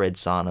infrared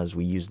saunas,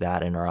 we use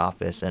that in our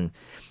office. And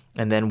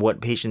then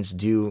what patients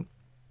do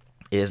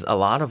is a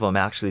lot of them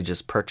actually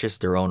just purchase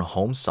their own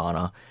home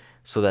sauna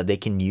so that they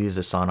can use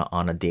the sauna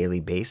on a daily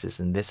basis.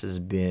 And this has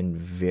been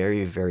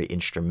very, very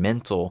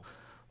instrumental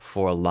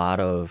for a lot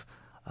of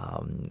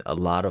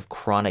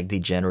chronic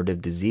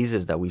degenerative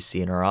diseases that we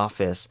see in our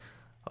office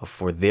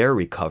for their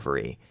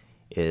recovery,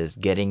 is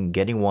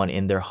getting one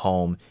in their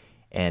home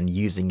and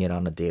using it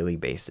on a daily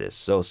basis.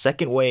 So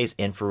second way is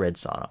infrared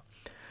sauna.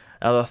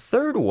 Now, the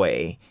third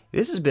way,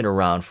 this has been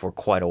around for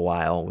quite a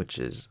while, which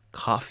is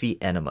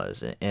coffee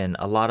enemas. And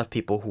a lot of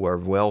people who are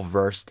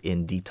well-versed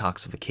in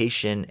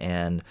detoxification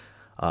and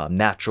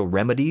natural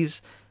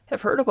remedies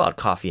have heard about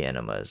coffee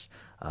enemas.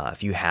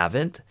 If you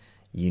haven't,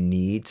 you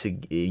need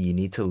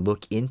to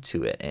look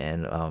into it.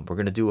 And we're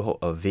going to do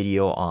a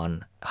video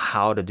on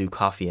how to do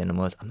coffee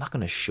enemas. I'm not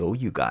going to show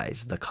you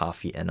guys the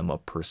coffee enema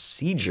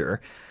procedure,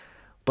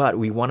 but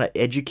we want to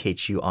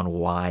educate you on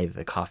why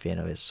the coffee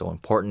enema is so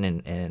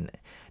important and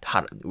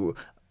how to,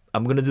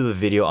 I'm going to do the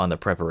video on the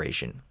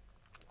preparation,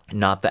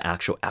 not the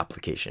actual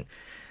application.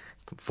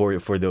 For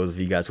those of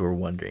you guys who are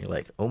wondering,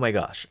 like, oh my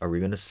gosh, are we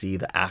going to see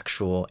the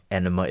actual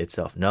enema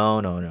itself? No,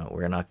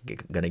 we're not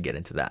going to get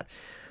into that.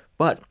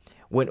 But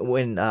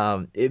when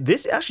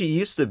this actually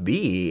used to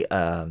be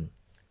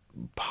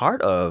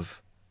part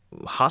of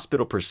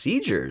hospital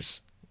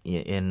procedures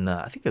in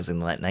I think it was in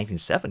the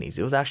 1970s.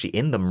 It was actually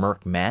in the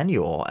Merck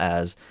manual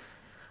as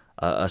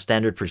a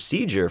standard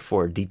procedure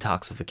for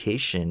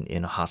detoxification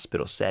in a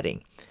hospital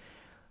setting.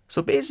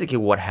 So basically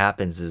what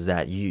happens is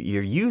that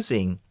you're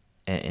using,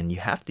 and you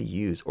have to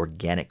use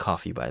organic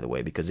coffee, by the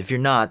way, because if you're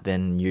not,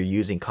 then you're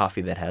using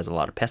coffee that has a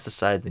lot of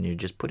pesticides and you're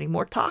just putting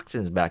more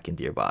toxins back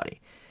into your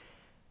body.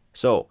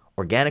 So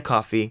organic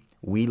coffee,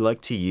 we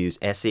like to use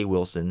S.A.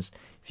 Wilson's.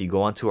 If you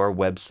go onto our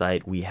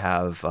website, we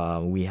have a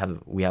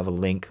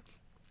link,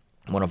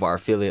 one of our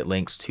affiliate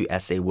links to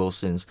S.A.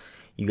 Wilson's.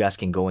 You guys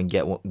can go and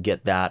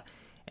get that.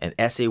 And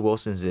S.A.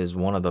 Wilson's is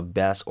one of the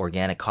best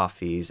organic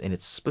coffees, and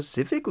it's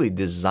specifically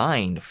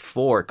designed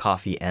for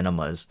coffee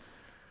enemas.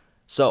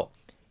 So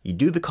you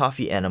do the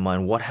coffee enema,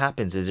 and what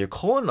happens is your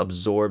colon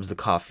absorbs the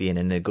coffee, and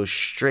then it goes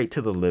straight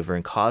to the liver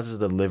and causes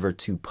the liver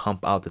to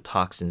pump out the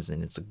toxins.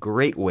 And it's a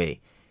great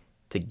way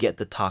to get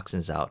the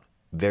toxins out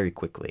very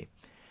quickly.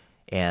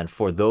 And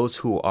for those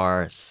who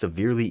are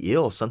severely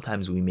ill,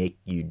 sometimes we make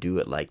you do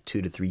it like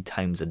 2 to 3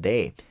 times a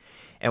day.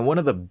 And one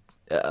of the,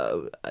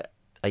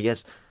 I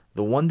guess,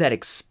 the one that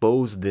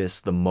exposed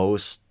this the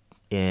most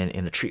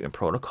in a treatment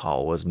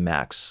protocol was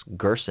Max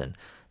Gerson,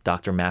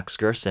 Dr. Max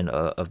Gerson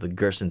of the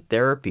Gerson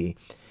therapy.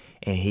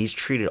 And he's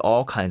treated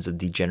all kinds of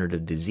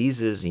degenerative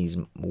diseases. He's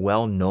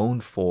well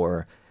known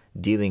for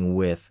dealing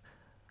with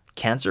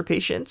cancer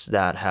patients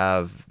that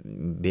have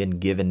been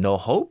given no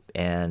hope,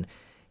 and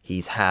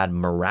he's had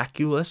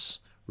miraculous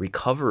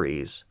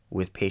recoveries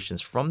with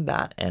patients from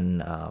that.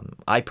 And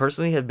I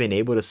personally have been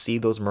able to see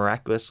those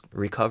miraculous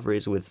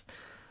recoveries with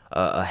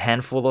a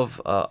handful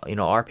of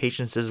our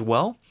patients as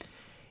well.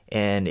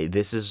 And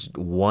this is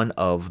one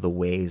of the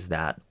ways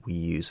that we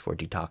use for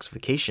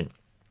detoxification.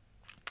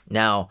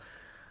 Now,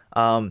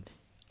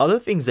 other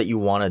things that you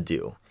want to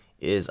do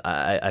is,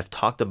 I've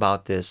talked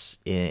about this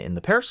in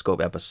the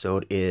Periscope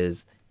episode,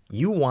 is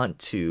you want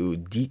to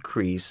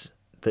decrease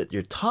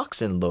your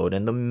toxin load.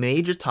 And the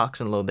major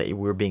toxin load that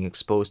we're being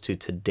exposed to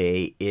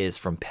today is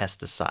from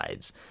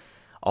pesticides.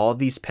 All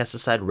these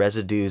pesticide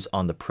residues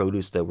on the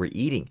produce that we're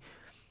eating.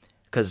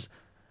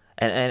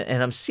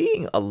 And I'm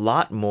seeing a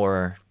lot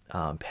more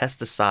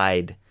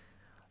pesticide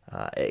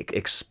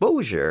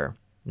exposure,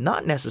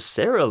 not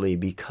necessarily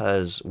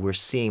because we're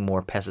seeing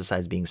more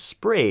pesticides being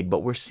sprayed,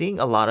 but we're seeing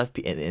a lot of,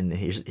 and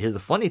here's the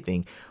funny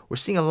thing, we're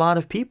seeing a lot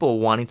of people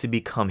wanting to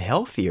become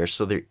healthier,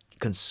 so they're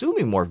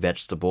consuming more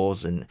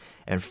vegetables and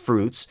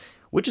fruits,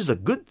 which is a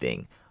good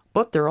thing,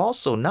 but they're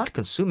also not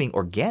consuming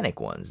organic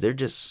ones. They're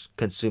just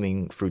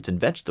consuming fruits and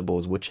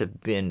vegetables, which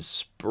have been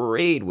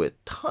sprayed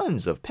with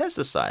tons of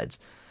pesticides.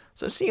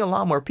 So I'm seeing a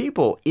lot more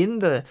people in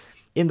the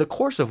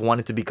course of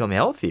wanting to become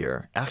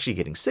healthier actually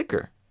getting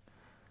sicker.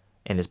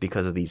 And it's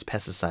because of these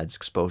pesticides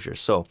exposure.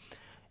 So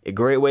a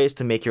great way is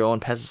to make your own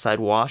pesticide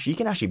wash. You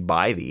can actually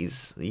buy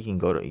these. You can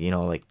go to,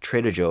 like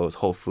Trader Joe's,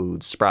 Whole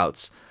Foods,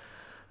 Sprouts,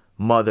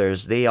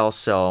 Mother's. They all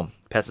sell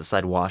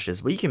pesticide washes,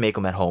 but you can make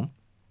them at home.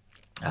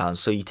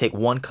 So you take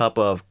 1 cup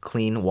of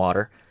clean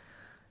water,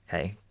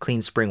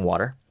 clean spring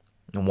water,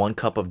 and 1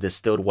 cup of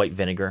distilled white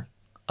vinegar,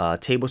 a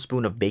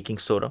tablespoon of baking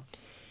soda,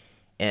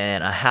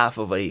 and a half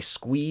of a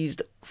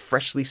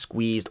freshly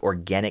squeezed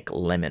organic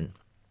lemon.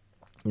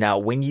 Now,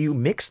 when you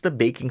mix the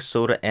baking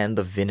soda and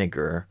the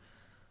vinegar,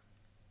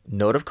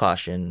 note of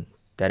caution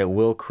that it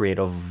will create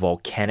a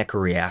volcanic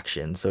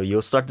reaction. So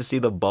you'll start to see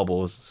the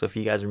bubbles. So if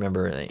you guys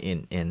remember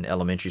in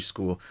elementary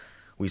school,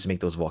 we used to make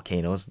those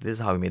volcanoes. This is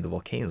how we made the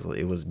volcanoes.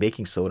 It was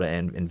baking soda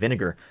and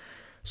vinegar.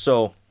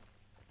 So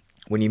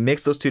when you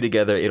mix those two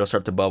together, it'll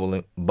start to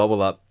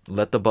bubble up.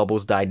 Let the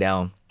bubbles die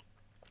down.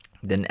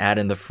 Then add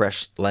in the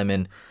fresh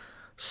lemon.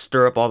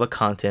 Stir up all the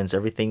contents.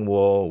 Everything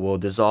will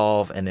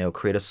dissolve, and it'll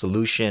create a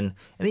solution. And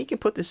then you can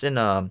put this in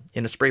a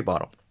spray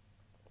bottle.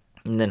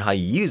 And then how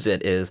you use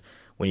it is,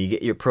 when you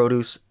get your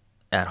produce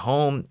at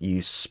home,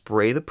 you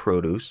spray the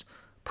produce,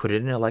 put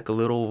it in like a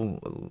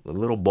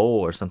little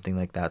bowl or something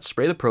like that.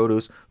 Spray the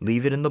produce,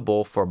 leave it in the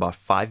bowl for about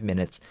 5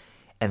 minutes,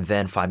 and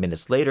then 5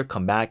 minutes later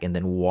come back and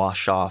then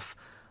wash off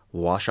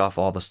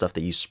all the stuff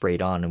that you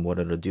sprayed on. And what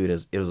it'll do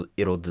is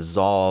it'll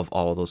dissolve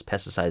all of those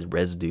pesticide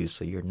residues,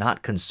 so you're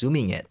not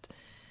consuming it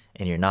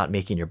and you're not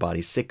making your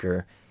body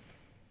sicker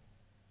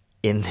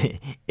in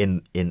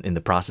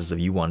the process of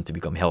you wanting to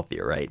become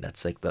healthier, right?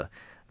 That's like the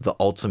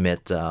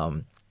ultimate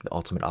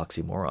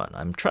oxymoron.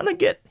 I'm trying to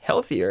get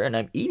healthier and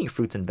I'm eating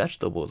fruits and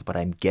vegetables, but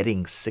I'm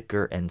getting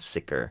sicker and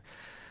sicker.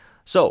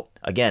 So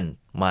again,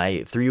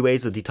 my 3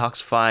 ways to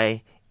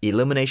detoxify: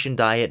 elimination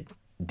diet,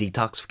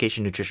 detoxification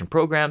nutrition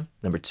program.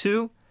 Number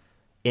 2,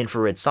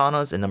 infrared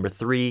saunas. And number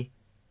 3,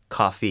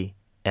 coffee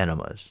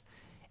enemas.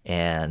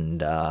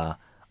 And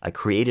I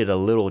created a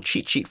little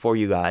cheat sheet for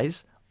you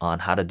guys on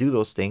how to do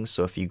those things.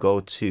 So if you go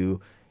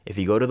to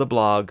the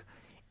blog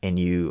and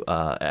you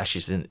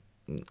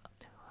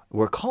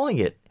we're calling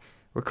it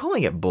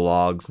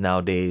blogs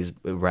nowadays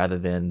rather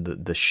than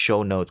the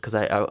show notes, because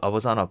I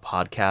was on a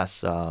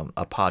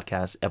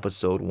podcast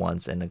episode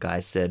once, and the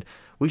guy said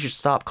we should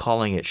stop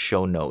calling it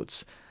show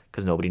notes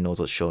because nobody knows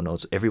what show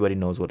notes. Everybody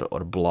knows what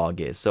a blog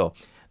is. So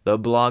the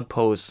blog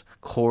post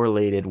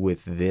correlated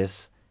with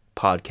this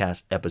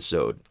podcast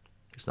episode.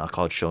 It's not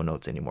called show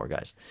notes anymore,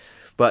 guys.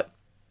 But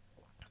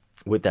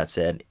with that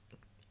said,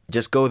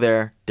 just go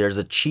there. There's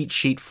a cheat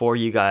sheet for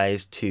you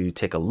guys to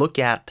take a look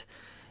at,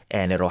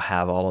 and it'll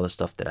have all of the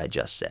stuff that I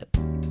just said.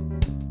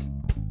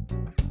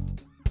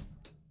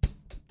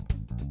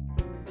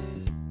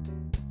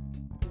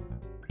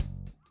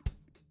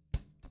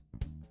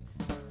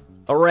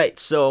 All right,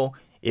 so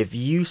if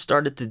you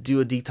started to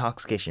do a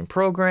detoxification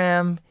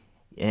program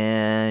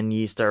and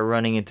you start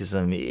running into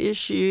some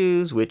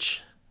issues,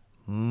 which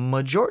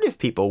majority of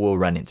people will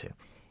run into,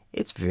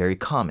 it's very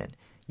common.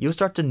 You'll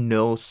start to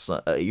notice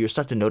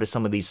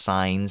some of these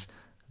signs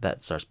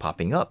that starts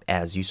popping up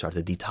as you start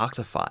to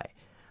detoxify.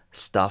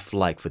 Stuff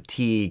like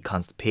fatigue,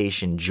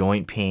 constipation,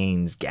 joint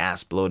pains,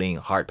 gas, bloating,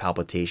 heart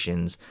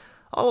palpitations,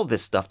 all of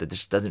this stuff that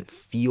just doesn't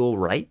feel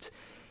right.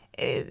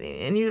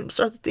 And you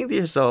start to think to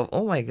yourself,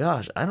 oh my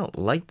gosh, I don't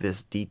like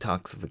this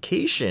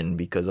detoxification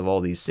because of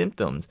all these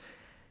symptoms.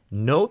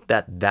 Note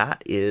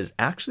that is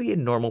actually a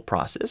normal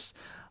process.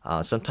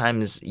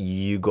 Sometimes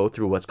you go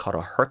through what's called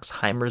a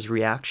Herxheimer's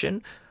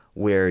reaction,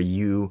 where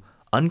you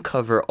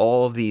uncover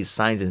all of these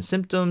signs and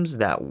symptoms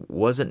that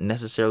wasn't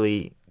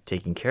necessarily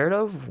taken care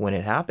of when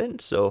it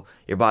happened. So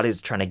your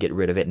body's trying to get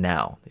rid of it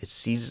now. It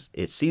sees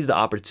the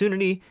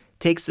opportunity,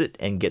 takes it,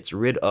 and gets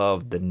rid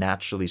of the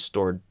naturally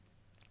stored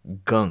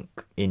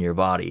gunk in your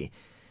body.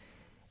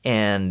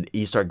 And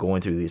you start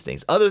going through these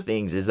things. Other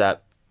things is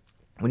that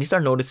when you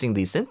start noticing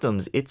these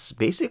symptoms, it's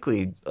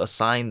basically a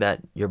sign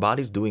that your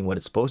body's doing what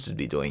it's supposed to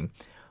be doing,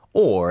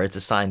 or it's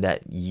a sign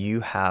that you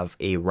have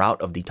a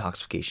route of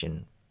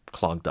detoxification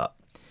clogged up.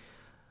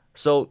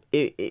 So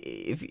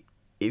if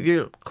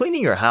you're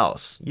cleaning your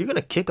house, you're going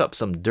to kick up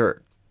some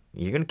dirt.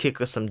 You're going to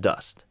kick up some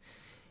dust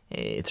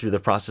through the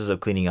process of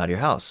cleaning out your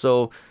house.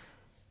 So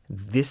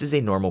this is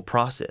a normal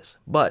process.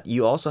 But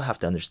you also have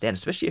to understand,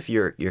 especially if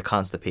you're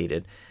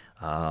constipated,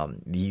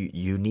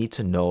 you need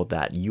to know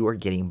that you are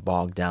getting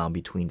bogged down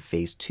between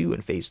phase 2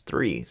 and phase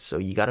 3. So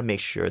you got to make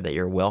sure that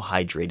you're well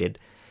hydrated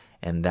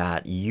and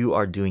that you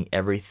are doing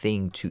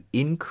everything to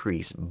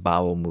increase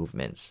bowel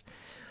movements.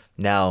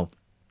 Now,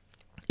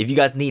 if you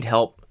guys need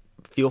help,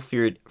 feel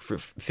free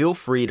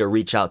to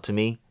reach out to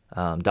me,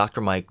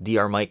 Dr. Mike,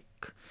 Dr. Mike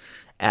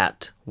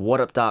at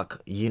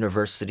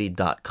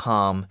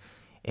whatupdocuniversity.com,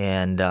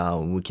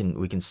 and we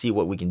can see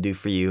what we can do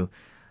for you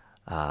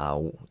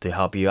to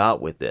help you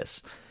out with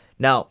this.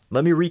 Now,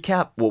 let me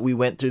recap what we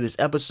went through this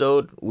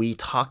episode. We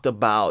talked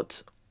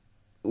about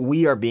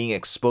we are being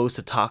exposed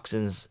to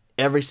toxins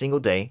every single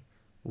day.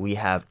 We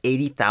have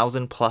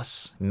 80,000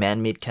 plus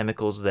man-made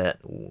chemicals that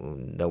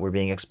we're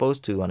being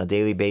exposed to on a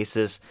daily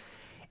basis,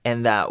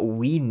 and that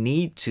we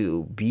need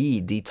to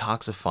be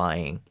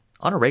detoxifying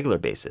on a regular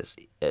basis.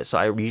 So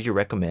I usually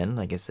recommend,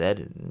 like I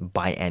said,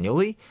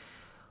 biannually,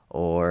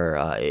 or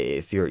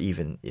if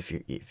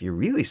you're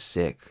really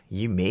sick,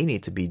 you may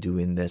need to be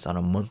doing this on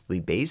a monthly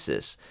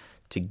basis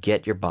to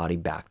get your body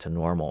back to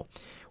normal.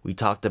 We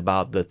talked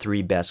about the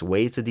 3 best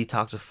ways to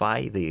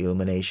detoxify: the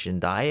elimination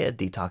diet,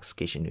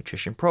 detoxification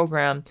nutrition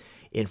program,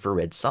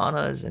 infrared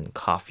saunas, and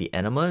coffee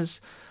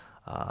enemas.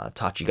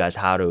 Taught you guys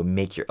how to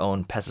make your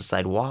own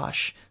pesticide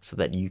wash so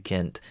that you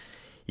can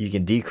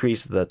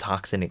decrease the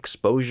toxin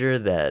exposure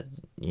that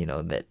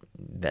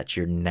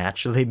you're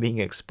naturally being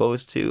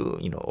exposed to,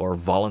 or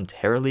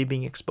voluntarily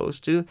being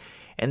exposed to,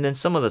 and then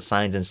some of the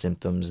signs and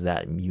symptoms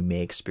that you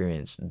may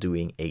experience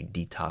doing a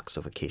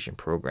detoxification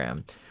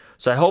program.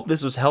 So I hope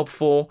this was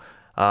helpful.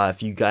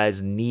 If you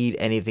guys need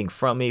anything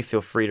from me,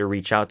 feel free to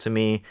reach out to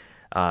me.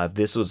 If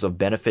this was of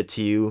benefit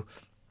to you,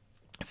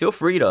 feel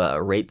free to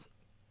rate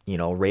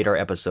our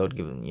episode,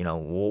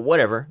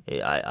 whatever.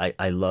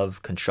 I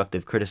love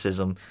constructive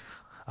criticism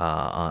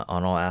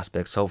on all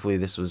aspects. Hopefully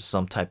this was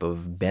some type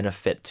of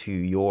benefit to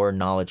your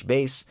knowledge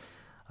base.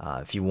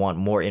 If you want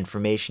more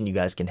information, you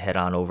guys can head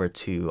on over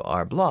to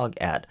our blog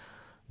at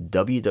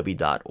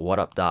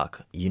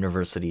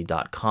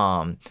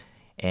www.whatupdocuniversity.com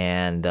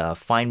and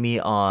find me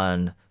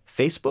on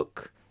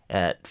Facebook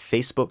at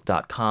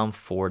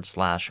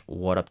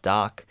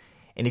facebook.com/whatupdoc.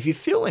 And if you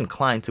feel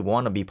inclined to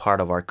want to be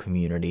part of our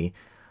community,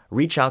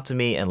 reach out to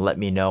me and let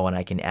me know, and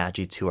I can add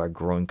you to our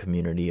growing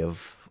community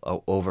of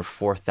over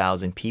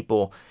 4,000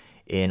 people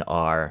in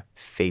our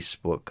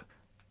Facebook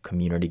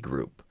community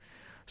group.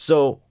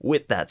 So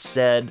with that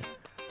said,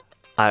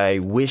 I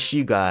wish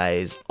you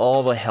guys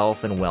all the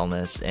health and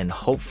wellness, and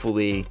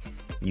hopefully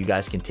you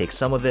guys can take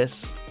some of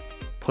this,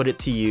 put it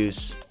to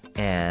use,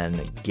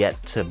 and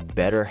get to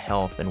better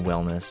health and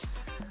wellness.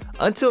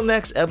 Until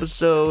next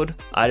episode,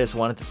 I just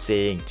wanted to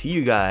say to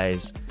you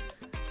guys,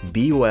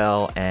 be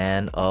well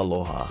and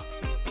aloha.